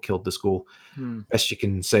tell what killed the ghoul. Best you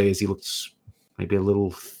can say is he looks maybe a little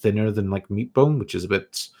thinner than like Meatbone, which is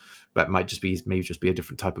that might just be a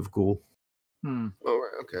different type of ghoul. All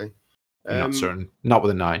right, okay. I'm not certain. Not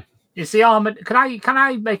with a 9. Is the armor? Can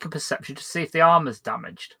I make a perception to see if the armor's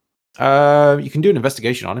damaged? You can do an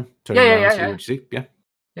investigation on him. Turn him around, see what you see. Yeah.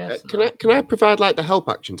 Yes. Can I provide like the help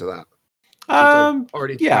action to that?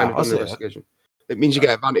 Already yeah, I'll investigation. It means you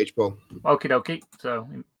get advantage, Paul. Okie dokie. So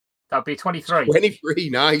that'd be 23. 23,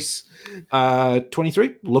 nice.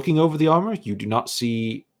 23. Looking over the armor, you do not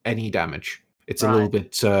see any damage. It's a little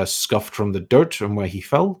bit scuffed from the dirt from where he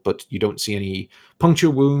fell, but you don't see any puncture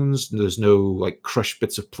wounds. There's no like crushed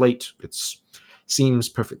bits of plate. It seems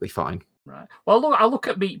perfectly fine. Right. Well, look, I look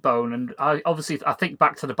at Meatbone, and I think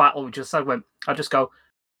back to the battle we just had. I just go,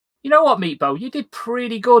 you know what, Meatbone, you did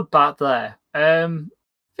pretty good back there.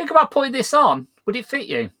 Think about putting this on. Would it fit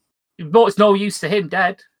you? It's no use to him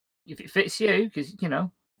dead if it fits you, because you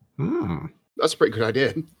know. That's a pretty good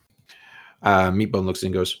idea. Meatbone looks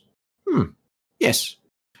and goes, yes,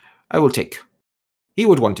 I will take. He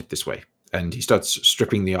would want it this way. And he starts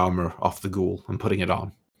stripping the armor off the ghoul and putting it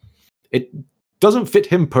on. It doesn't fit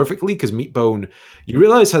him perfectly because Meatbone, you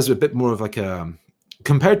realize, has a bit more of like a...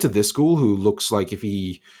 Compared to this ghoul, who looks like if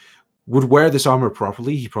he would wear this armor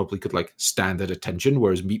properly, he probably could like stand at attention,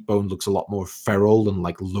 whereas Meatbone looks a lot more feral and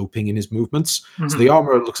like loping in his movements. So the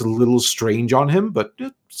armor looks a little strange on him, but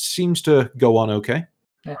it seems to go on okay.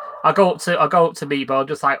 Yeah. I go up to Meatbone,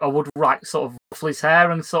 just like I would sort of ruffle his hair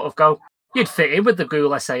and sort of go, you'd fit in with the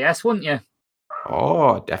ghoul SAS, wouldn't you?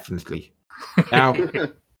 Oh, definitely. Now,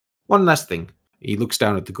 one last thing. He looks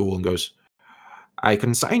down at the ghoul and goes, I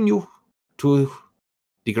consign you to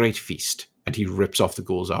the great feast. And he rips off the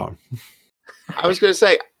ghoul's arm. I was going to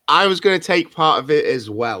say, I was going to take part of it as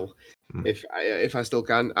well, if I still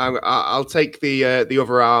can. I'll take the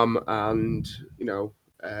other arm, and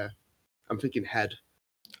I'm thinking head.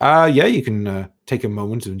 Yeah, you can take a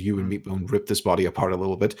moment, and you and Meatbone rip this body apart a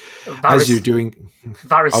little bit. Varys, as you're doing.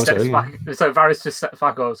 Varys steps back. So Varys just steps back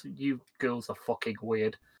and goes, "You ghouls are fucking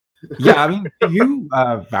weird." Yeah, I mean, you,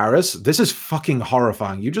 Varys, this is fucking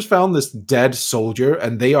horrifying. You just found this dead soldier,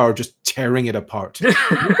 and they are just tearing it apart.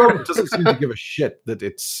 Meatbone doesn't seem to give a shit that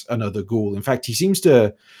it's another ghoul. In fact, he seems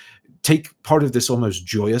to take part of this almost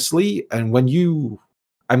joyously, and when you,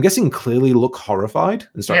 I'm guessing, clearly look horrified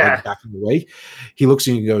and start like backing away, he looks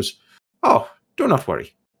at you and goes, "Oh, do not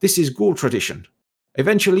worry. This is ghoul tradition.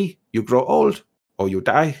 Eventually, you grow old or you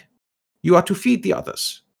die. You are to feed the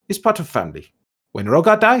others. It's part of family. When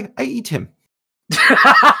Rogar die, I eat him."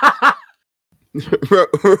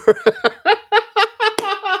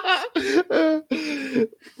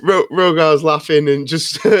 Rogar's laughing and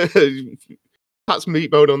just pats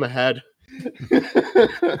Meatbone on the head.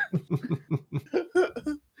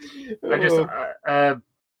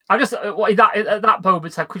 I just at that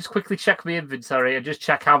moment I could just quickly check my inventory and just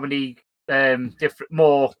check how many different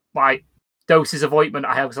more like doses of ointment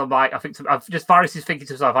I have, because I'm like, I think Varys is thinking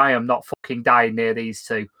to himself, I am not fucking dying near these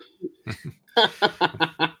two.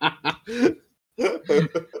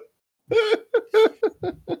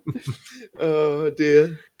 Oh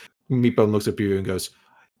dear. Meatbone looks at you and goes,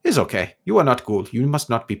 "It's okay. You are not ghoul. You must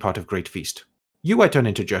not be part of Great Feast. You I turn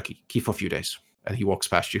into jerky. Keep for a few days." And he walks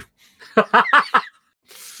past you.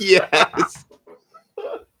 Yes.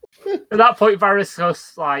 At that point, Varys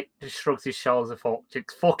just shrugs his shoulders and thought,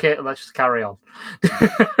 "Fuck it, let's just carry on."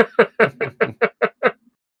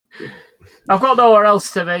 I've got nowhere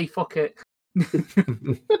else to be. Fuck it.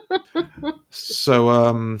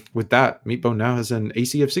 So, with that, Meatbone now has an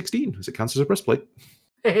AC of 16 as it counts as a breastplate.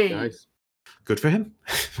 Hey. Nice. Good for him.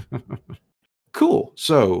 Cool.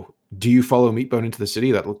 So, do you follow Meatbone into the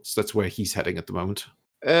city? That's where he's heading at the moment.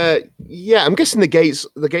 Yeah, I'm guessing the gates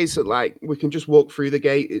are like we can just walk through the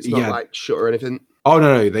gate. It's not like shut or anything. Oh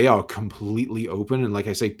no, they are completely open, and like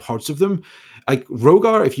I say, parts of them, like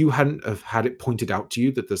Rogar, if you hadn't have had it pointed out to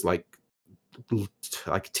you that there's like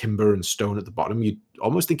timber and stone at the bottom, you'd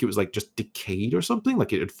almost think it was like just decayed or something,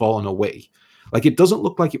 like it had fallen away. Like it doesn't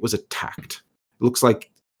look like it was attacked. It looks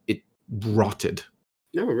like it rotted.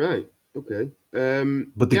 Oh right, okay.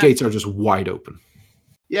 But the gates are just wide open.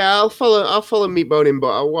 Yeah, I'll follow Meatbone in,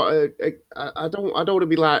 but I don't want to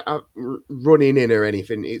be like running in or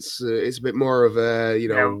anything. It's a bit more of a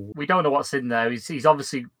we don't know what's in there. He's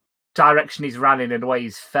obviously direction he's ran in and the way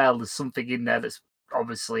he's fell. There's something in there that's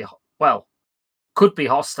obviously could be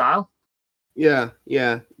hostile. Yeah.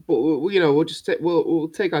 But we'll just we'll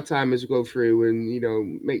take our time as we go through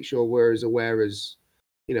and make sure we're as aware as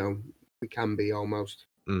we can be almost.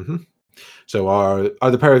 Mm-hmm. So are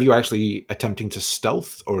the pair of you actually attempting to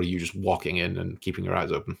stealth, or are you just walking in and keeping your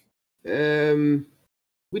eyes open?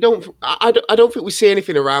 We don't. I don't think we see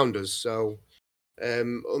anything around us. So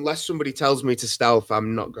unless somebody tells me to stealth,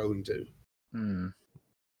 I'm not going to.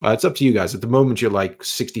 It's up to you guys. At the moment, you're like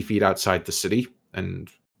 60 feet outside the city, and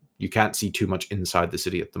you can't see too much inside the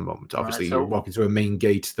city at the moment. Obviously, you're walking through a main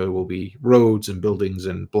gate. There will be roads and buildings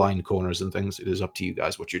and blind corners and things. It is up to you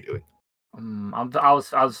guys what you're doing. I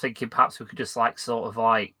was thinking perhaps we could just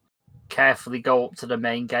carefully go up to the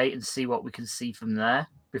main gate and see what we can see from there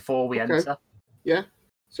before we enter. Yeah.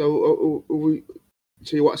 So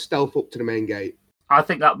so you want to stealth up to the main gate? I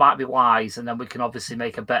think that might be wise, and then we can obviously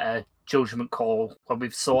make a better judgment call when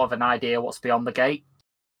we've sort of an idea what's beyond the gate.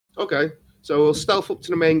 Okay. So we'll stealth up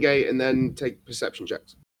to the main gate and then take perception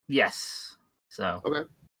checks. Yes. So. Okay.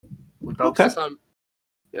 We both.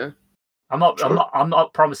 Yeah. I'm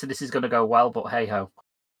not promising this is going to go well, but hey ho.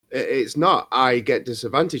 It's not. I get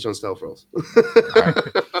disadvantage on stealth rolls.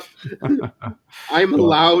 I'm a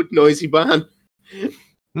loud, noisy man.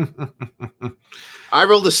 I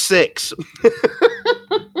rolled a 6.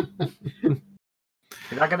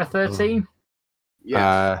 Did I get a 13?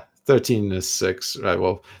 Yeah. 13 is 6. Right.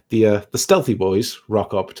 Well, the stealthy boys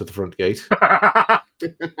rock up to the front gate.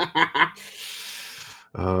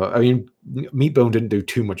 I mean, Meatbone didn't do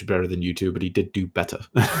too much better than you two, but he did do better.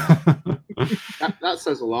 that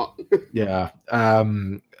says a lot. Yeah.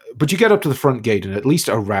 But you get up to the front gate, and at least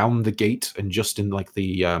around the gate and just in like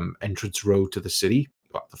the entrance road to the city,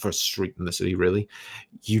 the first street in the city, really,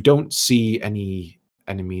 you don't see any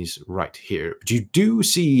enemies right here. But you do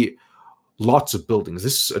see lots of buildings.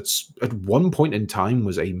 This, at one point in time,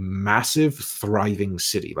 was a massive, thriving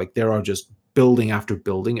city. Like, there are just building after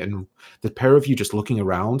building, and the pair of you just looking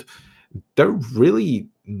around, they're really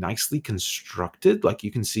nicely constructed. Like,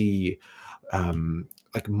 you can see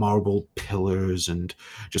like marble pillars and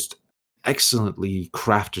just excellently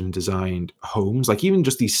crafted and designed homes. Like, even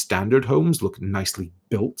just these standard homes look nicely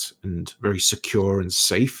built and very secure and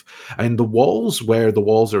safe. And the walls, where the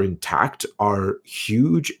walls are intact, are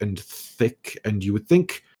huge and thick, and you would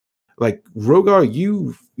think, like, Rogar,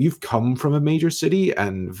 you've come from a major city,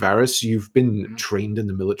 and Varys, you've been trained in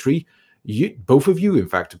the military. Both of you, in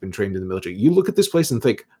fact, have been trained in the military. You look at this place and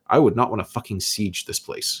think, I would not want to fucking siege this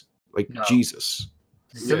place. Like, no. Jesus.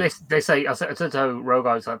 So they say, I said to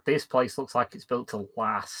Rogar, like, this place looks like it's built to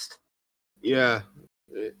last. Yeah,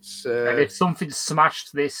 it's and if something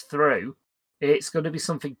smashed this through, it's going to be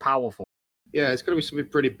something powerful. Yeah, it's going to be something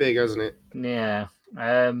pretty big, hasn't it? Yeah.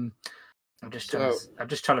 I'm just trying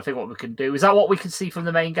to think what we can do. Is that what we can see from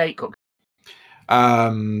the main gate, Cook?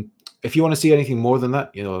 If you want to see anything more than that,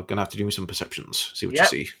 you're gonna have to do me some perceptions. See what you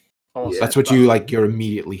see. Awesome. That's what you're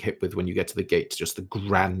immediately hit with when you get to the gate. Just the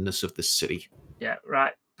grandness of the city. Yeah,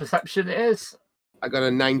 right. Perception it is. I got a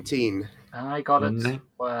 19. I got a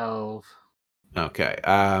 12. Okay.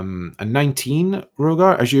 A 19,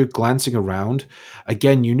 Rogar. As you're glancing around,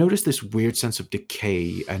 again, you notice this weird sense of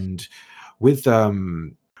decay, and with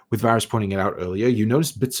Varys pointing it out earlier, you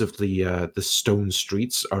notice bits of the stone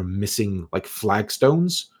streets are missing like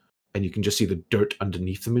flagstones, and you can just see the dirt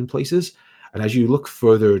underneath them in places. And as you look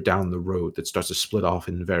further down the road that starts to split off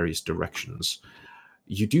in various directions,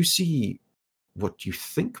 you do see what you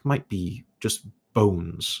think might be just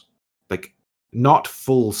bones, like not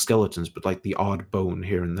full skeletons, but like the odd bone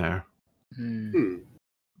here and there.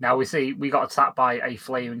 Now we got attacked by a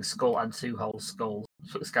flaming skull and 2 whole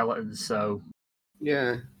skeletons. So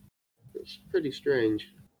yeah, it's pretty strange.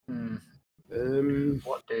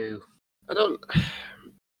 What do? I don't.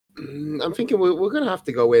 I'm thinking we're going to have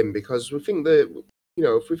to go in because we think that,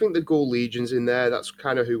 if we think the Ghoul Legion's in there, that's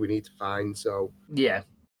kind of who we need to find. So yeah,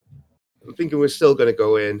 I'm thinking we're still going to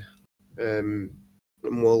go in, and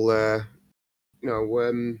we'll, we'll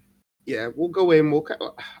go in.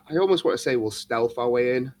 I almost want to say we'll stealth our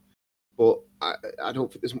way in, but I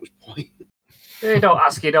don't think there's much point. You don't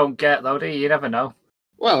ask, you don't get, though, do you? You never know.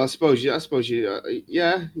 Well, I suppose you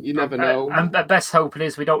you never know. And the best hoping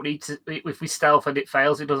is we don't need to. If we stealth and it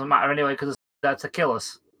fails, it doesn't matter anyway because it's there to kill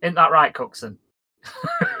us. Isn't that right, Cookson?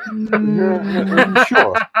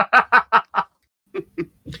 Sure.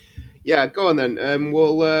 Yeah, go on then.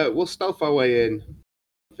 We'll stealth our way in,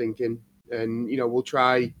 I'm thinking, and we'll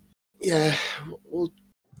try. Yeah, we'll.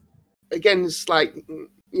 Again, it's like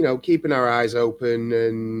keeping our eyes open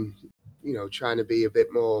and trying to be a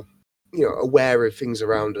bit more. Aware of things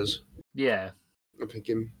around us. Yeah. I'm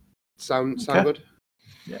thinking, sound Okay. good?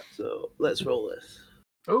 Yeah. So let's roll this.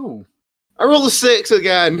 Ooh. I rolled a 6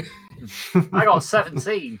 again. I got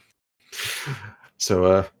 17.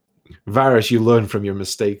 So, Varys, you learn from your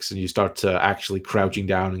mistakes and you start actually crouching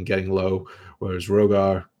down and getting low, whereas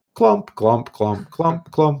Rogar, clump, clump, clump,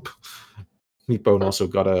 clump, clump. Meatbone also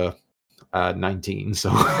got a 19,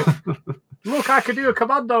 so... Look, I can do a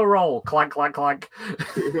commando roll. Clank, clank, clank.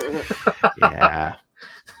 Yeah.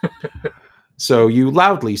 So you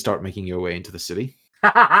loudly start making your way into the city.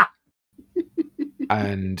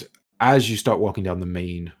 And as you start walking down the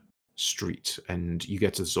main street and you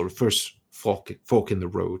get to the sort of first fork in the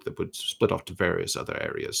road that would split off to various other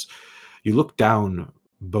areas, you look down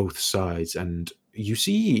both sides and you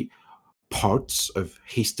see parts of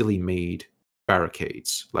hastily made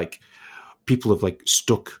barricades. Like people have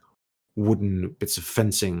stuck wooden bits of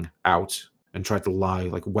fencing out and tried to lie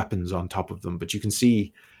like weapons on top of them, but you can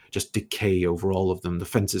see just decay over all of them. The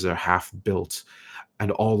fences are half built,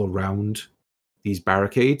 and all around these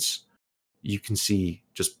barricades you can see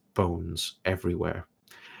just bones everywhere.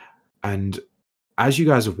 And as you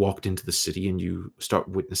guys have walked into the city and you start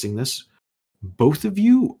witnessing this, both of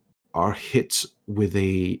you are hit with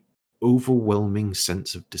a overwhelming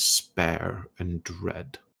sense of despair and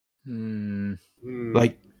dread.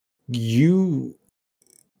 Like you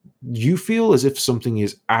feel as if something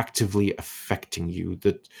is actively affecting you,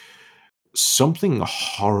 that something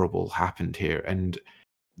horrible happened here, and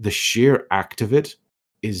the sheer act of it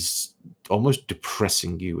is almost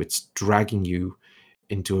depressing you. It's dragging you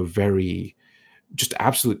into a very just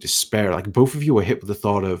absolute despair. Like both of you are hit with the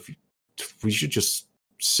thought of, we should just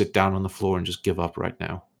sit down on the floor and just give up right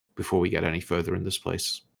now before we get any further in this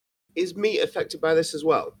place. Is Meat affected by this as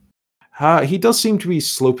well? He does seem to be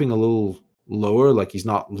sloping a little lower, like he's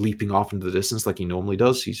not leaping off into the distance like he normally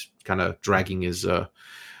does. He's kind of dragging his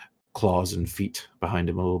claws and feet behind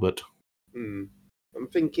him a little bit. I'm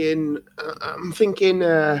thinking. I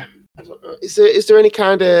don't know. Is there any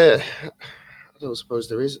kind of? I don't suppose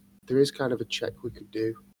there is. There is kind of a check we could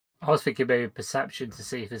do. I was thinking maybe perception to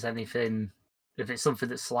see if there's anything, if it's something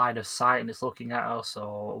that's line of sight and it's looking at us,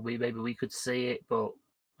 or maybe we could see it, but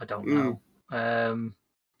I don't know.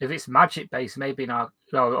 If it's magic based, maybe an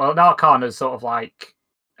Arcana is sort of like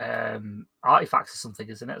artifacts or something,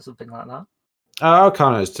 isn't it? Something like that.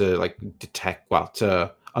 Arcana is to detect,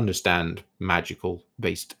 to understand magical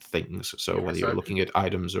based things. So whether you're looking at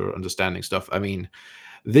items or understanding stuff, I mean,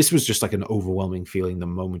 this was just like an overwhelming feeling the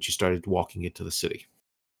moment you started walking into the city.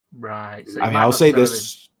 Right. So I mean, I'll say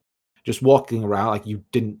this. just walking around, like you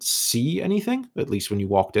didn't see anything, at least when you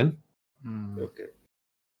walked in. Okay.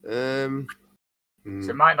 So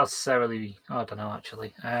it might not necessarily be, I don't know,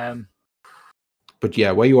 actually. But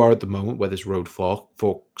yeah, where you are at the moment, where this road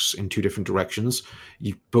forks in two different directions,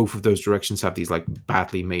 both of those directions have these like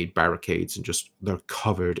badly made barricades, and just they're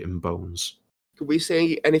covered in bones. Can we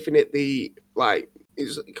see anything at the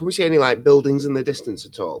can we see any like buildings in the distance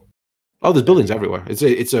at all? Oh, there's buildings everywhere.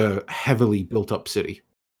 It's a heavily built up city.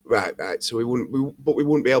 Right. So we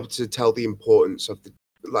wouldn't be able to tell the importance of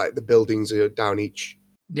the buildings are down each.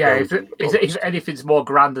 Yeah, if anything's more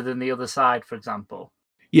grander than the other side, for example.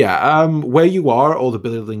 Yeah, where you are, all the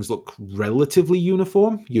buildings look relatively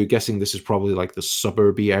uniform. You're guessing this is probably like the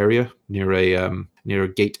suburby area near a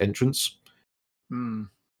gate entrance.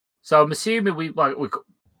 So I'm assuming we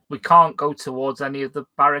can't go towards any of the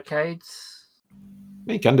barricades.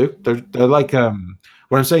 You can do. They're like when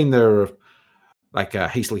I'm saying they're like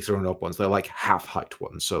hastily thrown up ones, they're like half height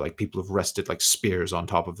ones. So like people have rested like spears on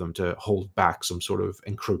top of them to hold back some sort of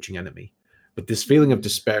encroaching enemy. But this feeling of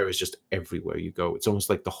despair is just everywhere you go. It's almost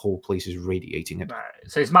like the whole place is radiating it. Right.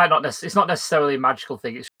 So it's not necessarily a magical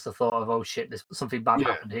thing. It's just a thought of, oh shit, there's something bad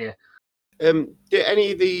happened here. Do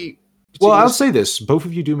any of the Well, I'll say this: both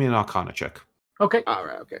of you do me an Arcana check. Okay. All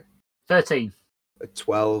right. Okay. 13. A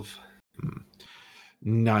 12.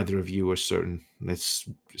 Neither of you are certain. Let's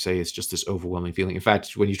say it's just this overwhelming feeling. In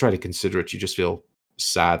fact, when you try to consider it, you just feel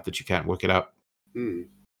sad that you can't work it out. This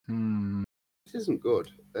isn't good.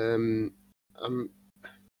 I'm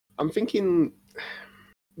thinking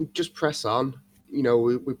we just press on. You know,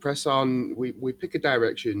 we press on. We pick a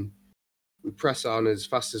direction. We press on as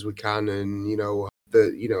fast as we can, and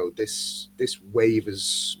this wave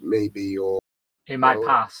is maybe or it might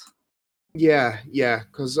pass. Yeah,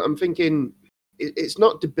 because I'm thinking it's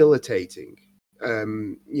not debilitating, but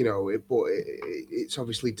it's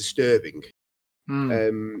obviously disturbing.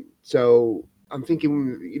 So I'm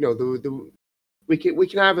thinking, we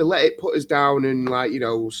can either let it put us down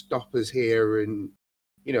and stop us here, and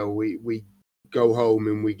we go home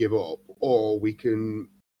and we give up, or we can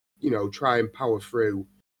try and power through,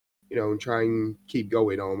 and try and keep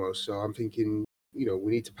going almost. So I'm thinking, we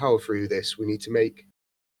need to power through this. We need to make.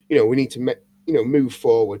 We need to move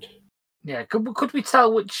forward. Yeah, could we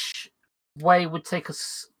tell which way would take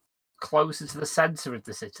us closer to the center of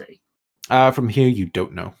the city? From here, you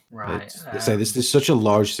don't know. Right. This is such a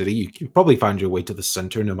large city. You can probably find your way to the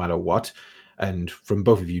center no matter what. And from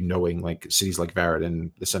both of you knowing, like cities like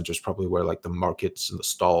Varadin, the center is probably where like the markets and the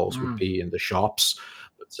stalls would be, and the shops.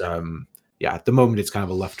 But at the moment, it's kind of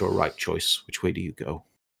a left or right choice. Which way do you go?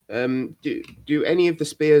 Do any of the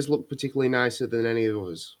spears look particularly nicer than any of the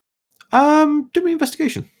others? Do me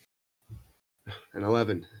investigation. An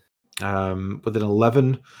 11. With an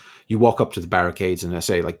 11, you walk up to the barricades, and I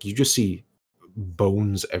say, like, you just see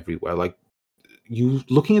bones everywhere. Like, you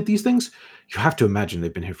looking at these things, you have to imagine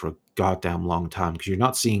they've been here for a goddamn long time, because you're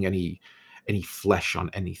not seeing any flesh on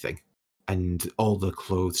anything. And all the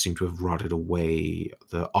clothes seem to have rotted away.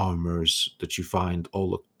 The armors that you find all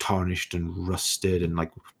look tarnished and rusted and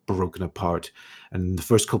like broken apart. And the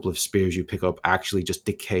first couple of spears you pick up actually just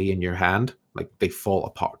decay in your hand. Like they fall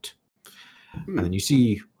apart. And then you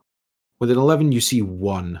see, with an 11, you see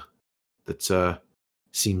one that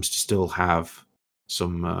seems to still have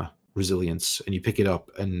some resilience. And you pick it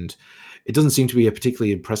up, and it doesn't seem to be a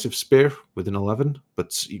particularly impressive spear with an 11.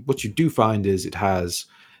 But what you do find is it has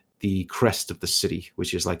the crest of the city,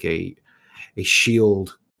 which is like a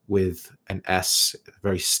shield with an S,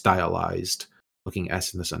 very stylized looking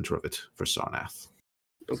S in the center of it for Sarnath.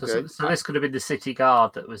 Okay. So this could have been the city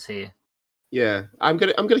guard that was here. Yeah, I'm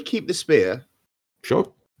gonna keep the spear.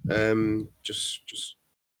 Sure. Just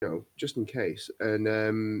in case.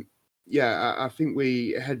 And I think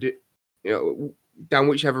we head down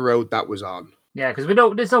whichever road that was on. Yeah, because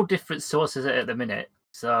there's no difference to us at the minute.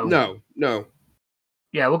 So no.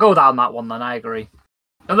 Yeah, we'll go down that one then. I agree.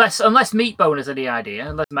 Unless Meatbone has any idea.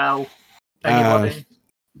 Unless Mel. Anybody.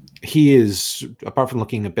 He is, apart from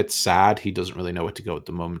looking a bit sad, he doesn't really know where to go at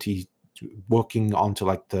the moment. He's walking onto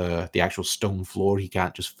like the actual stone floor. He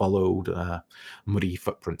can't just follow muddy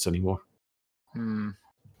footprints anymore.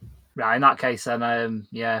 Right, in that case then,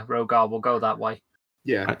 Rogar will go that way.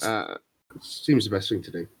 Yeah, seems the best thing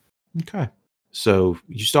to do. Okay. So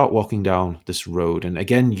you start walking down this road, and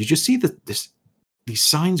again, you just see these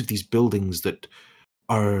signs of these buildings that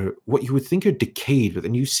are what you would think are decayed, but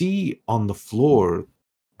then you see on the floor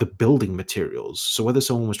the building materials. So whether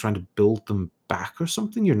someone was trying to build them back or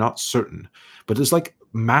something, you're not certain. But there's like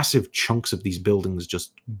massive chunks of these buildings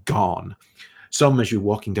just gone. Some, as you're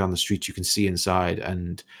walking down the street, you can see inside,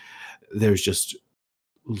 and there's just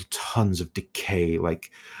tons of decay,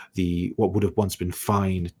 like what would have once been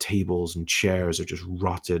fine tables and chairs are just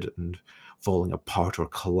rotted and falling apart or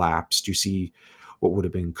collapsed. You see what would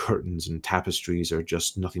have been curtains and tapestries are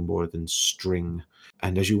just nothing more than string.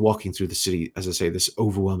 And as you're walking through the city, as I say, this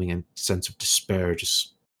overwhelming sense of despair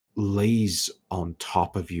just lays on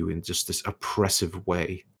top of you in just this oppressive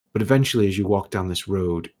way. But eventually, as you walk down this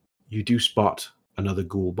road, you do spot another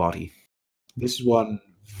ghoul body. This one,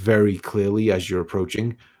 very clearly, as you're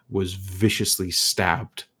approaching, was viciously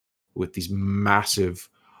stabbed with these massive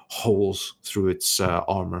holes through its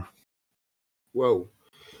armor. Whoa.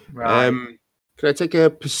 Right. Can I take a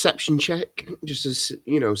perception check just to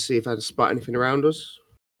see if I spot anything around us?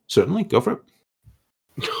 Certainly, go for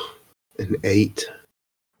it. An 8.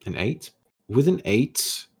 An 8? With an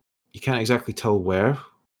 8, you can't exactly tell where,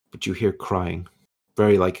 but you hear crying.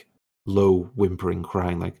 Very, low, whimpering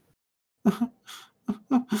crying, like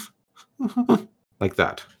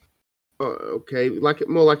that. Oh, okay.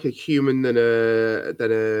 More like a human than a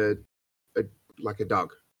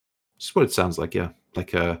dog. That's what it sounds like, yeah.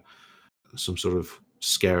 Like some sort of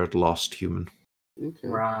scared, lost human. Okay.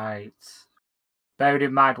 Right. Bearing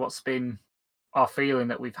in mind what's been our feeling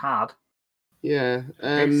that we've had, Yeah.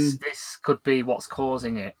 this could be what's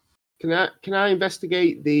causing it. Can I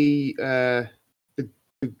investigate the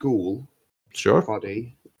ghoul Sure.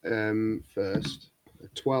 body first? A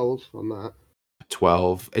 12 on that.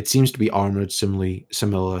 12. It seems to be armored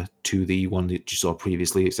similar to the one that you saw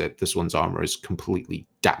previously, except this one's armor is completely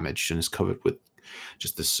damaged and is covered with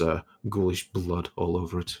just this ghoulish blood all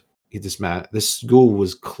over it. This ghoul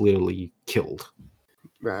was clearly killed.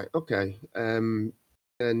 Right. Okay. Then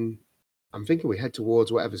I'm thinking we head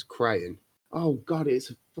towards whatever's crying. Oh God,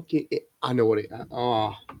 it's a fucking. I know what it.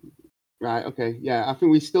 Oh. Right. Okay. Yeah. I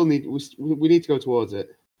think we still need to go towards it,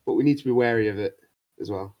 but we need to be wary of it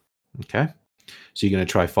as well. Okay. So you're going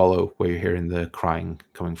to try follow where you're hearing the crying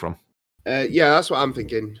coming from? Yeah, that's what I'm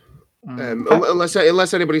thinking. Okay. Unless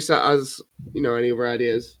anybody has any other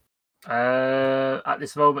ideas. At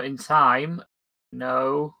this moment in time,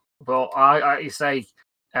 no. But I you say,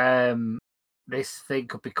 this thing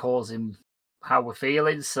could be causing how we're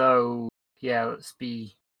feeling. So yeah, let's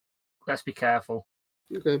be careful.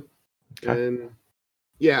 Okay. Okay.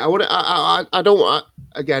 Yeah, I don't want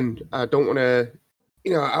to.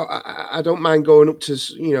 I don't mind going up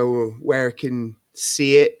to where I can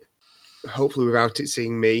see it. Hopefully, without it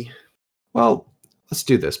seeing me. Well, let's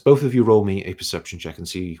do this. Both of you roll me a perception check and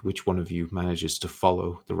see which one of you manages to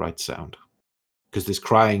follow the right sound. Because this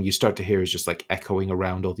crying you start to hear is just echoing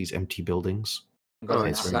around all these empty buildings.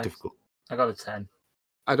 It's very difficult. I got a 10.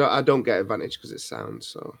 I don't get advantage because it sounds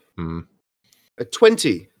so. A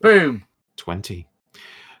 20. Boom. 20.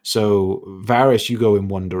 So, Varys, you go in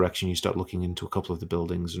one direction, you start looking into a couple of the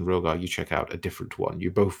buildings, and Rogar, you check out a different one.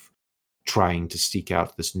 You're both trying to seek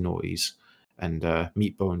out this noise, and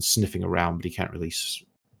Meatbone's sniffing around, but he can't really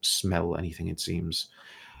smell anything, it seems.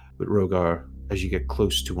 But Rogar, as you get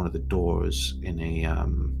close to one of the doors in a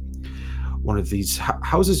one of these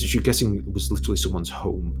houses that you're guessing was literally someone's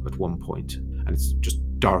home at one point, and it's just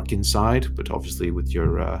dark inside, but obviously with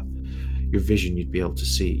your vision you'd be able to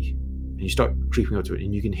see. And you start creeping up to it,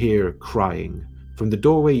 and you can hear crying. From the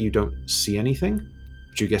doorway, you don't see anything,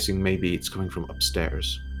 but you're guessing maybe it's coming from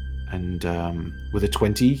upstairs. And with a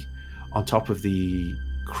 20 on top of the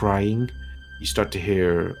crying, you start to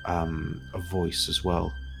hear a voice as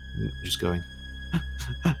well, just going,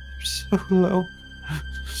 "I'm so alone,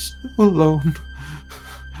 so alone,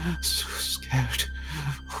 so scared.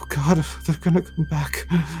 Oh God, they're gonna come back.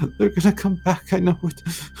 They're gonna come back. I know it."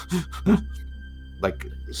 Like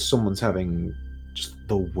someone's having just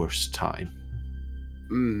the worst time.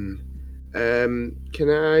 Can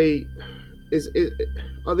I?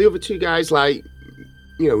 Are the other two guys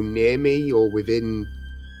near me or within?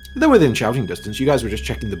 They're within shouting distance. You guys were just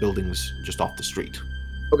checking the buildings just off the street.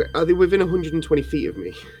 Okay, are they within 120 feet of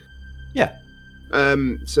me? Yeah.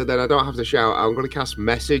 So then I don't have to shout. I'm going to cast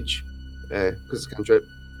message because it's a cantrip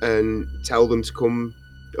and tell them to come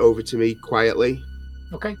over to me quietly.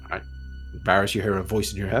 Okay. All right. Varys, you hear a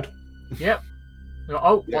voice in your head. Yep.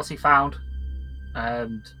 Oh, what's he found?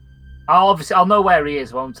 And I'll know where he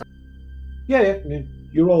is, won't I? Yeah.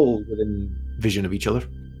 You're all within vision of each other.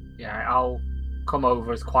 Yeah, I'll come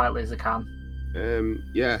over as quietly as I can.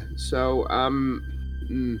 Yeah. So I'm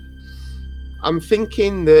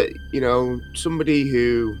thinking that somebody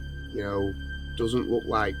who doesn't look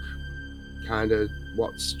like kind of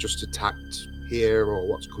what's just attacked here or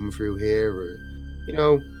what's come through here, or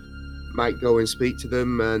might go and speak to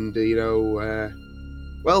them, and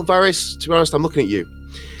well, Varys, to be honest, I'm looking at you.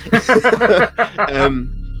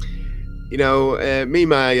 Me,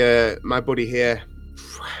 my buddy here,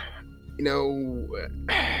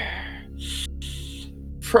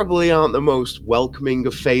 probably aren't the most welcoming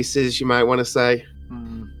of faces, you might want to say.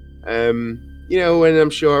 And I'm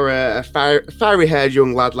sure a fiery-haired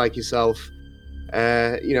young lad like yourself,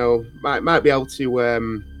 might be able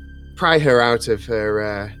to pry her out of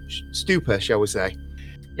her stupor, shall we say.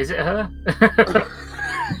 Is it her?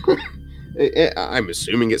 I'm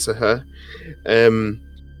assuming it's a her.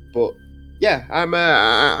 But yeah,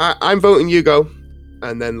 I'm voting you go.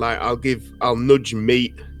 And then I'll nudge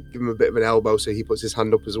Meat, give him a bit of an elbow so he puts his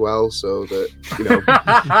hand up as well, so that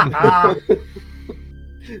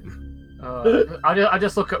I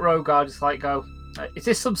just look at Rogar, just like go, is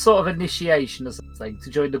this some sort of initiation or something to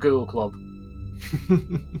join the Ghoul Club?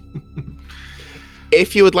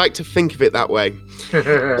 If you would like to think of it that way.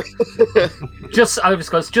 just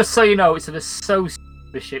so you know, it's an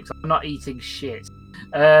associate. I'm not eating shit.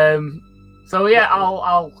 So yeah,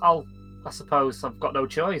 I'll I suppose I've got no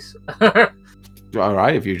choice. All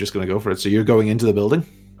right, if you're just going to go for it, so you're going into the building.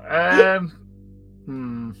 I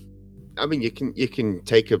mean, you can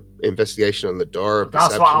take an investigation on the door.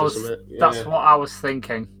 That's what I was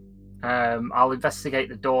thinking. I'll investigate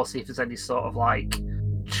the door, see if there's any sort of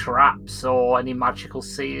traps or any magical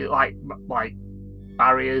like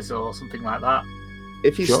barriers or something like that.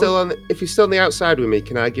 If he's still on the outside with me,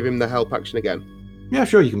 can I give him the help action again? Yeah,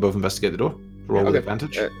 sure. You can both investigate the door. Roll with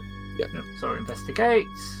advantage. Yeah. So investigate.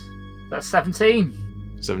 That's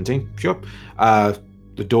 17. 17. Sure.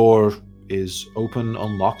 The door is open,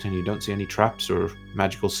 unlocked, and you don't see any traps or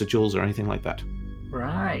magical sigils or anything like that.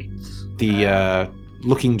 Right. The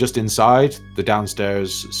looking just inside, the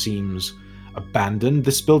downstairs seems abandoned.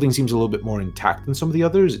 This building seems a little bit more intact than some of the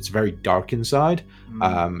others. It's very dark inside.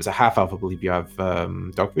 As a half elf, I believe you have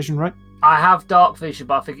dark vision, right? I have dark vision,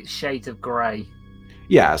 but I think it's shades of grey.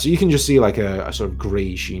 Yeah, so you can just see a sort of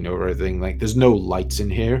grey sheen over everything. There's no lights in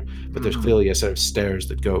here, but there's clearly a set of stairs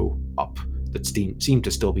that go up that seem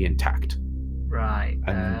to still be intact. Right.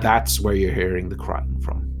 And that's where you're hearing the crying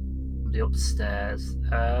from. The upstairs.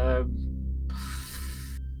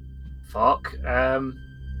 Fuck.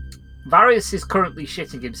 Varius is currently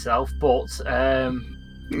shitting himself, but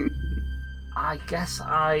I guess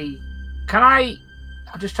I'm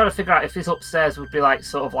just trying to figure out if this upstairs would be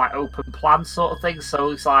open plan sort of thing.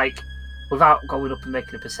 So it's without going up and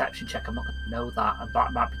making a perception check, I'm not going to know that, and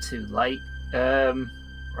that might be too late.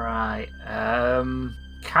 Right.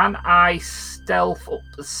 Can I stealth up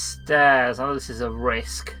the stairs? I know this is a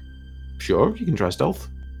risk. Sure, you can try stealth.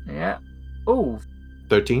 Yeah. Ooh.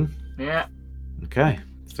 13? Yeah. Okay,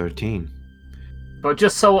 13. But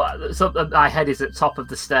just so my head is at top of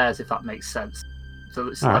the stairs, if that makes sense. So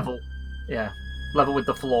it's level. Right. Yeah. Level with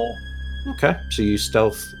the floor. Okay, so you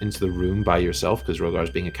stealth into the room by yourself because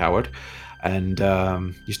Rogar's being a coward, and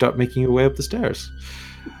you start making your way up the stairs.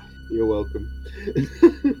 You're welcome.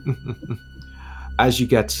 As you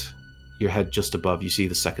get your head just above, you see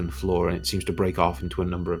the second floor, and it seems to break off into a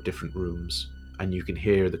number of different rooms, and you can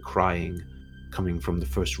hear the crying coming from the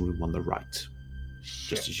first room on the right.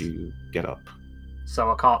 Shit. Just as you get up.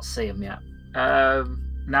 So I can't see him yet.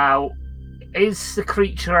 Now, is the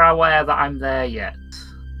creature aware that I'm there yet?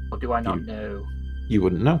 Or do I not know? You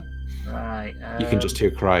wouldn't know. Right. You can just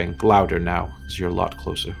hear crying louder now, because you're a lot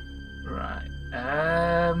closer. Right.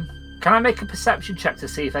 Can I make a perception check to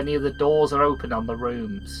see if any of the doors are open on the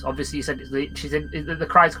rooms? Obviously, you said the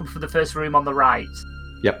cries come from the first room on the right.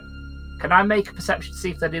 Yep. Can I make a perception to see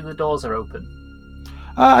if any of the doors are open?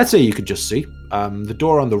 I'd say you could just see. The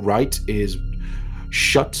door on the right is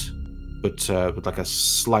shut, but with a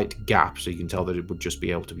slight gap, so you can tell that it would just be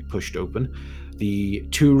able to be pushed open. The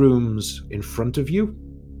two rooms in front of you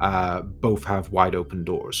both have wide open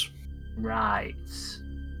doors. Right.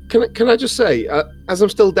 Can I just say, as I'm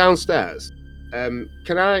still downstairs,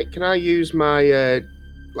 can I use my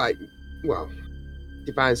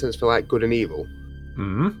divine sense for good and evil?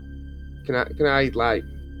 Mm-hmm. Can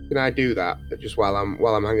I do that just while I'm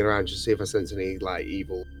hanging around, just see if I sense any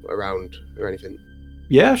evil around or anything?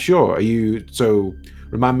 Yeah, sure. So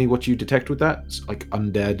remind me what you detect with that? It's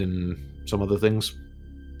undead and some other things.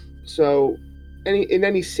 So in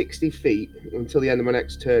any 60 feet until the end of my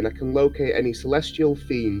next turn, I can locate any celestial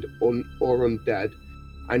fiend or undead.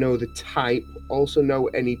 I know the type, also know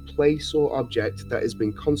any place or object that has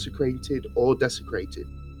been consecrated or desecrated.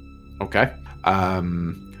 Okay.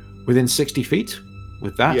 Within 60 feet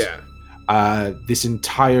with that? Yeah. This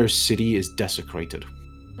entire city is desecrated.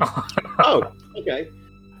 Oh, okay.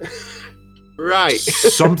 Right.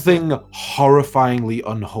 Something horrifyingly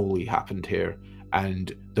unholy happened here,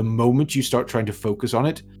 and the moment you start trying to focus on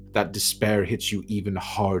it, that despair hits you even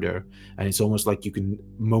harder, and it's almost like you can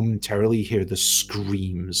momentarily hear the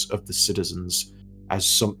screams of the citizens as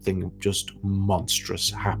something just monstrous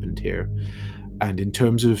happened here. And in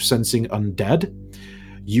terms of sensing undead,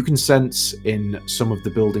 you can sense in some of the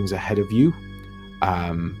buildings ahead of you,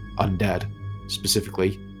 undead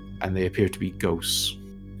specifically, and they appear to be ghosts.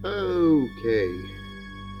 Okay.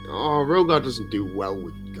 Oh, Rogar doesn't do well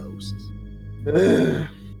with ghosts.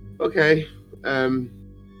 Okay.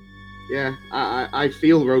 Yeah, I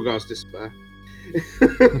feel Rogar's despair.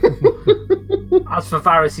 As for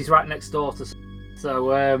Varys, he's right next door to...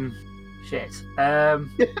 So, shit.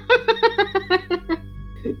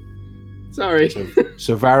 Sorry.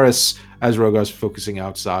 So Varys, as Rogar's focusing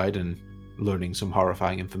outside and learning some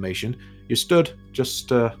horrifying information, you stood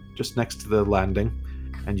just next to the landing,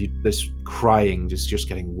 and this crying is just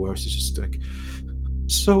getting worse. It's just like,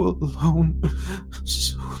 so alone.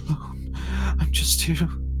 I'm just here,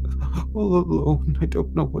 all alone. I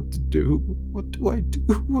don't know what to do. What do I do?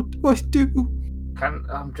 What do I do?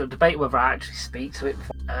 I'm debating whether I actually speak to it.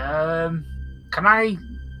 Can I?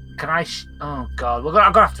 Oh god,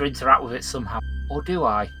 I'm gonna have to interact with it somehow. Or do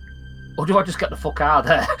I? Or do I just get the fuck out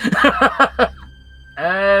of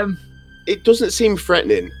there? It doesn't seem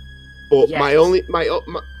threatening, but yes. my only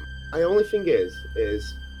thing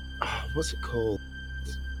is what's it called?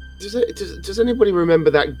 Does anybody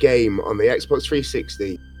remember that game on the Xbox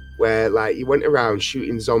 360 where like you went around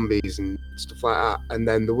shooting zombies and stuff like that, and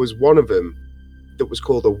then there was one of them that was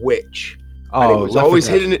called a witch. Oh, and it was always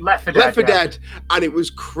hidden. Left 4 Dead, and it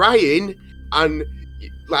was crying and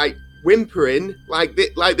like whimpering like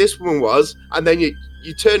this one was, and then you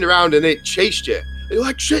turned around and it chased you. And you're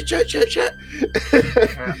like shit.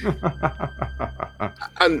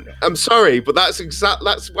 And I'm sorry, but that's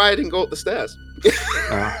why I didn't go up the stairs.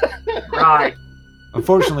 Right.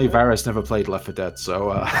 Unfortunately, Varys never played Left 4 Dead, so...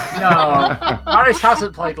 No, Varys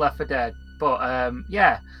hasn't played Left 4 Dead, but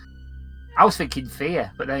yeah. I was thinking fear,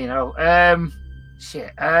 but then,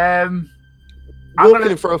 shit. I'm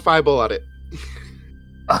gonna throw a fireball at it.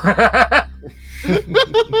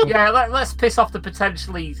 Yeah, let's piss off the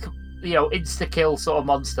potentially, insta-kill sort of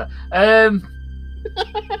monster. I'm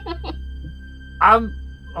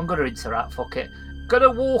gonna interact, fuck it.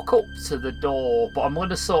 Gonna walk up to the door, but I'm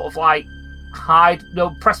gonna sort of like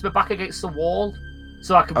press my back against the wall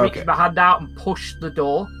so I can reach my hand out and push the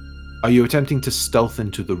door. Are you attempting to stealth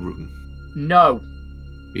into the room? No.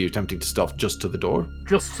 Are you attempting to stealth just to the door?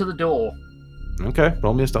 Just to the door. Okay,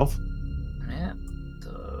 roll me a stealth. Yeah.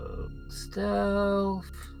 So, stealth.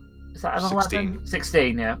 Is that an 16. 11?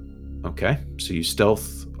 16, yeah. Okay, so you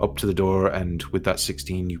stealth up to the door, and with that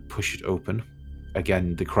 16, you push it open.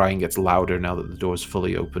 Again, the crying gets louder now that the door is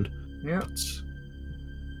fully open. Yeah.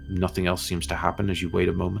 Nothing else seems to happen as you wait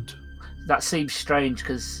a moment. That seems strange,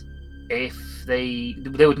 because if they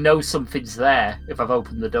would know something's there if I've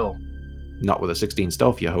opened the door. Not with a 16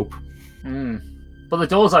 stealth, you hope. But the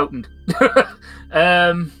door's opened.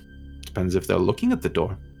 Depends if they're looking at the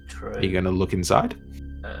door. True. Are you going to look inside?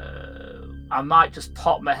 I might just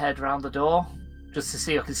pop my head around the door just to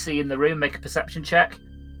see if I can see in the room, make a perception check.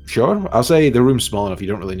 Sure. I'll say the room's small enough. You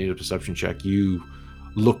don't really need a perception check. You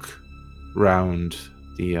look round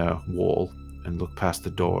the wall and look past the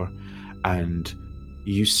door, and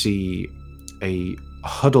you see a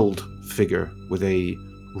huddled figure with a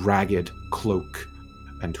ragged cloak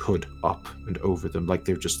and hood up and over them, like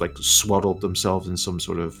they've just like swaddled themselves in some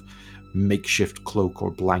sort of makeshift cloak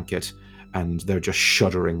or blanket, and they're just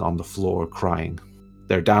shuddering on the floor crying.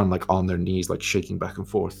 They're down like on their knees, like shaking back and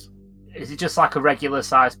forth. Is it just like a regular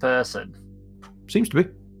sized person? Seems to be.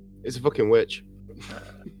 It's a fucking witch.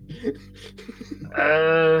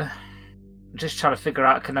 I'm just trying to figure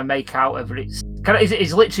out, can I make out whether it's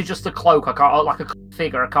literally just a cloak? I can't, like a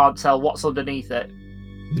figure, I can't tell what's underneath it.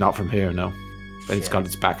 Not from here, no. But it's got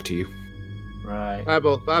its back to you. Right.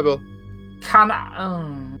 Fireball. Can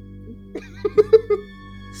I...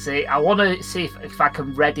 See, I want to see if I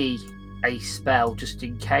can ready a spell just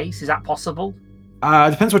in case. Is that possible?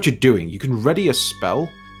 It depends what you're doing. You can ready a spell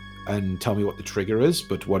and tell me what the trigger is,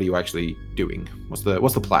 but what are you actually doing? What's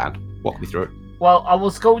the plan? Walk me through it. Well, I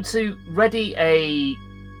was going to ready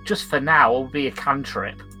just for now, it would be a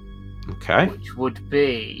cantrip. Okay. Which would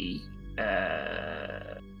be...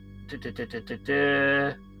 Depends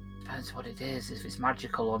what it is, if it's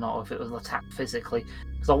magical or not, or if it will attack physically.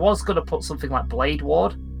 Because I was going to put something like Blade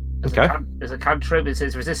Ward as a cantrip. It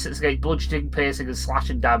says resistance against bludgeoning, piercing, and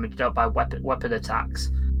slashing damage dealt by weapon attacks.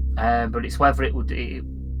 But it's whether it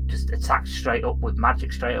just attack straight up with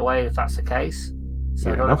magic straight away, if that's the case.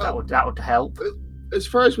 So I don't know if that would help. As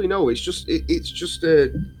far as we know, it's just a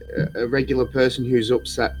a regular person who's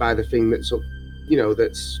upset by the thing that's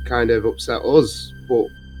that's kind of upset us. But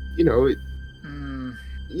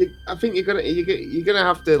I think you're gonna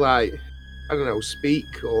have to, like, I don't know,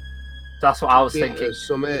 speak or That's what I was thinking.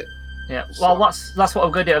 Summit. Yeah. Well, that's what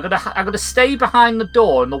I'm gonna do. I'm gonna stay behind the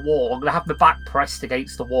door and the wall. I'm gonna have my back pressed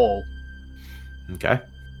against the wall. Okay.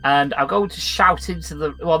 And I'm going to shout into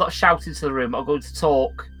the not shout into the room. I'm going to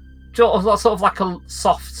talk, sort of like a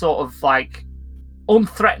soft, sort of like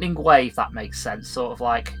unthreatening way, if that makes sense. Sort of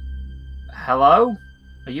like, "Hello,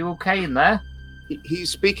 are you okay in there?" He's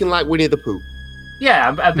speaking like Winnie the Pooh. Yeah,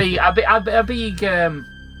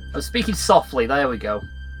 I'm speaking softly. There we go.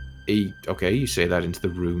 Okay, you say that into the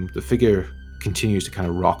room. The figure continues to kind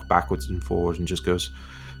of rock backwards and forwards and just goes,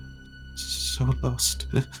 "So lost,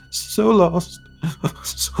 so lost,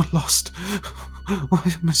 so lost. Why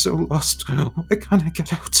am I so lost? Why can't I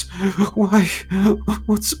get out? Why?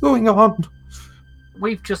 What's going on?"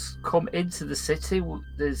 We've just come into the city.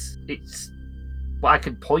 I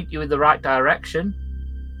can point you in the right direction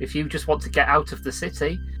if you just want to get out of the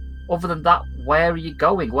city. Other than that, where are you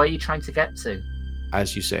going? Where are you trying to get to?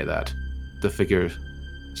 As you say that, the figure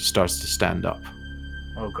starts to stand up.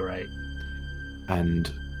 Oh, great. And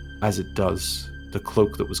as it does, the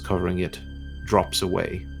cloak that was covering it drops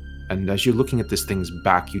away. And as you're looking at this thing's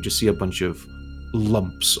back, you just see a bunch of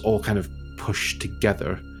lumps all kind of pushed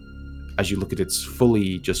together as you look at its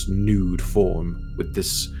fully just nude form with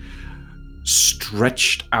this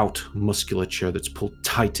stretched out musculature that's pulled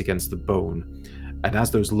tight against the bone. And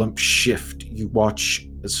as those lumps shift, you watch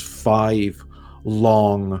as 5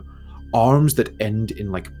 long arms that end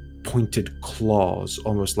in like pointed claws,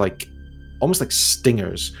 almost like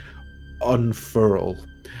stingers, unfurl.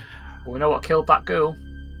 We know what killed that ghoul.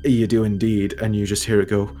 You do indeed, and you just hear it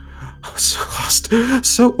go, "So lost,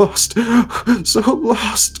 so lost, so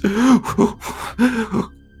lost.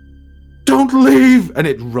 Don't leave!" And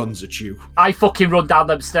it runs at you. I fucking run down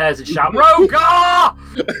them stairs and shout, "Rogar!"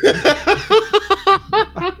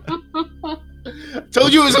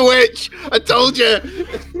 Told you it was a witch. I told you.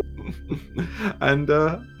 And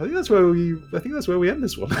I think that's where we end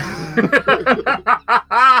this one.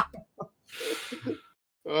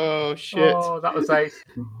 Oh shit! Oh, that was ace.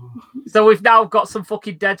 So we've now got some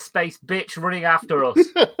fucking Dead Space bitch running after us.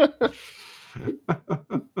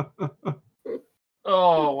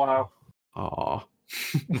 Oh wow! Aw.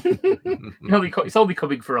 It's only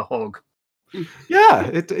coming for a hug. Yeah,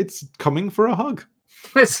 it's coming for a hug.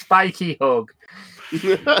 A spiky hug.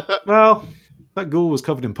 Well, that ghoul was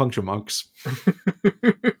covered in puncture marks.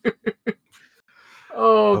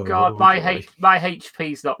 Oh god, my boy. my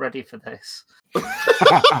HP's not ready for this.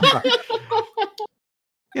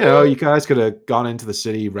 You guys could have gone into the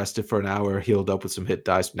city, rested for an hour, healed up with some hit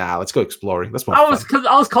dice. Nah, let's go exploring. That's more fun.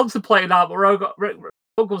 I was contemplating that, but Rogue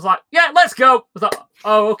was like, "Yeah, let's go." I was like,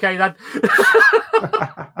 "Oh, okay then."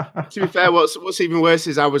 To be fair, what's even worse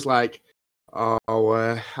is I was like, I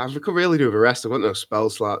could really do with a rest. I've got no spell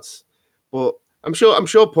slots, but I'm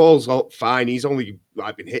sure Paul's fine. He's only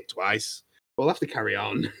been hit twice. We'll have to carry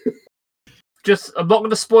on. I'm not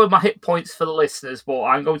going to spoil my hit points for the listeners, but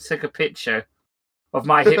I'm going to take a picture of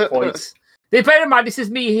my hit points. Bear in mind, this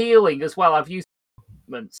is me healing as well. I've used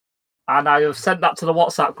movements, and I have sent that to the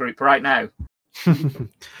WhatsApp group right now.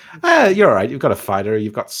 You're all right. You've got a fighter.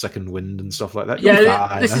 You've got second wind and stuff like that. You're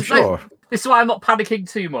fine, I'm sure. This is why I'm not panicking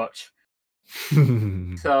too much.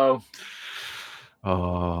 So,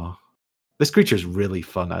 this creature's really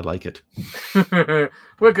fun. I like it. I'm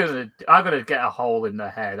gonna get a hole in the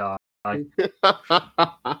head. I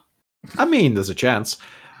mean, there's a chance.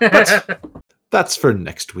 But that's for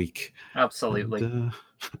next week. Absolutely. And,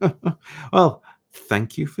 well,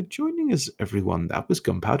 thank you for joining us, everyone. That was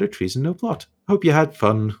Gunpowder Treason No Plot. Hope you had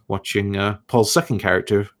fun watching Paul's second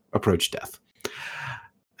character approach death.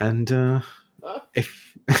 And if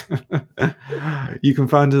you can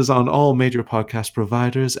find us on all major podcast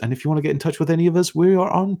providers, and if you want to get in touch with any of us, we are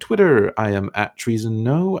on Twitter. I am at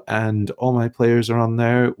TreasonNo, and all my players are on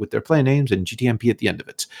there with their play names and GTMP at the end of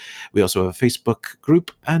it. We also have a Facebook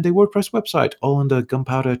group and a WordPress website, all under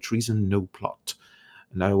Gunpowder Treason No Plot.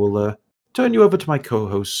 And I will turn you over to my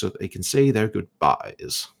co-hosts so that they can say their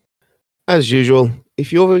goodbyes. As usual,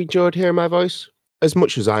 if you enjoyed hearing my voice as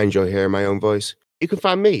much as I enjoy hearing my own voice, you can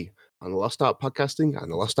find me on the Lost Art Podcasting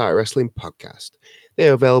and the Lost Art Wrestling Podcast. They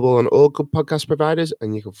are available on all good podcast providers,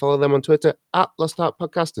 and you can follow them on Twitter at Lost Art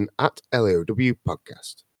Podcast and at LAOW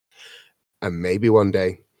Podcast. And maybe one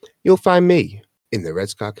day you'll find me in the Red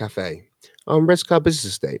Scar Cafe on Red Scar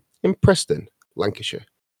Business Estate in Preston, Lancashire,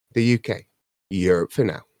 the UK, Europe for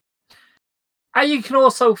now. And you can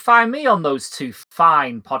also find me on those two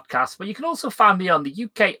fine podcasts, but you can also find me on the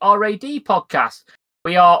UK RAD podcast.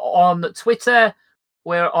 We are on Twitter.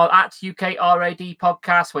 We're on at UK RAD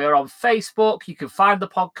podcast. We're on Facebook. You can find the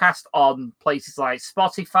podcast on places like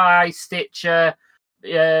Spotify, Stitcher,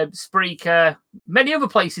 Spreaker, many other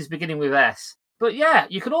places beginning with S. But yeah,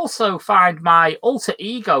 you can also find my alter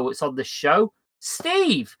ego that's on the show,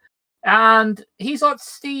 Steve. And he's on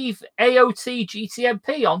Steve AOT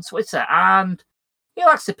GTMP on Twitter. And he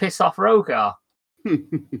likes to piss off Rogar.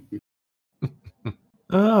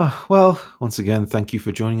 Well, once again, thank you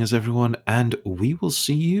for joining us, everyone. And we will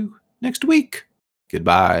see you next week.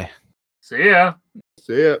 Goodbye. See ya.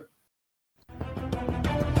 See ya.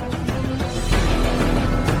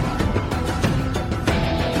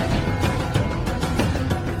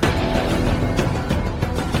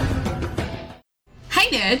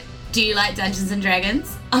 Nerd, do you like Dungeons and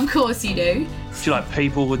Dragons? Of course you do. Do you like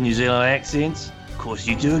people with New Zealand accents? Of course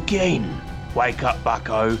you do again. Wake up,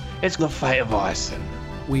 bucko. It's the fate of Ison.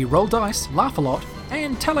 We roll dice, laugh a lot,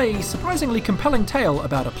 and tell a surprisingly compelling tale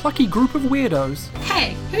about a plucky group of weirdos.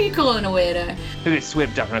 Hey, who are you calling a weirdo? Who gets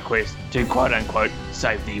swept up in a quest to quote-unquote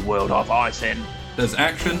save the world of Ison. There's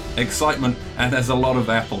action, excitement, and there's a lot of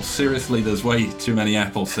apples. Seriously, there's way too many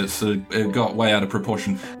apples. It got way out of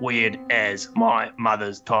proportion. Weird as my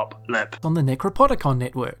mother's top lip. On the Necropodicon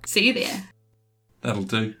network. See you there. That'll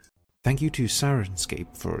do. Thank you to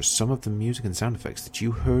Sirenscape for some of the music and sound effects that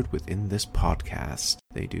you heard within this podcast.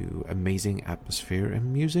 They do amazing atmosphere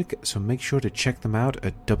and music, so make sure to check them out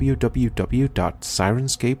at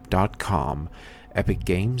www.sirenscape.com. Epic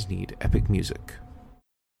games need epic music.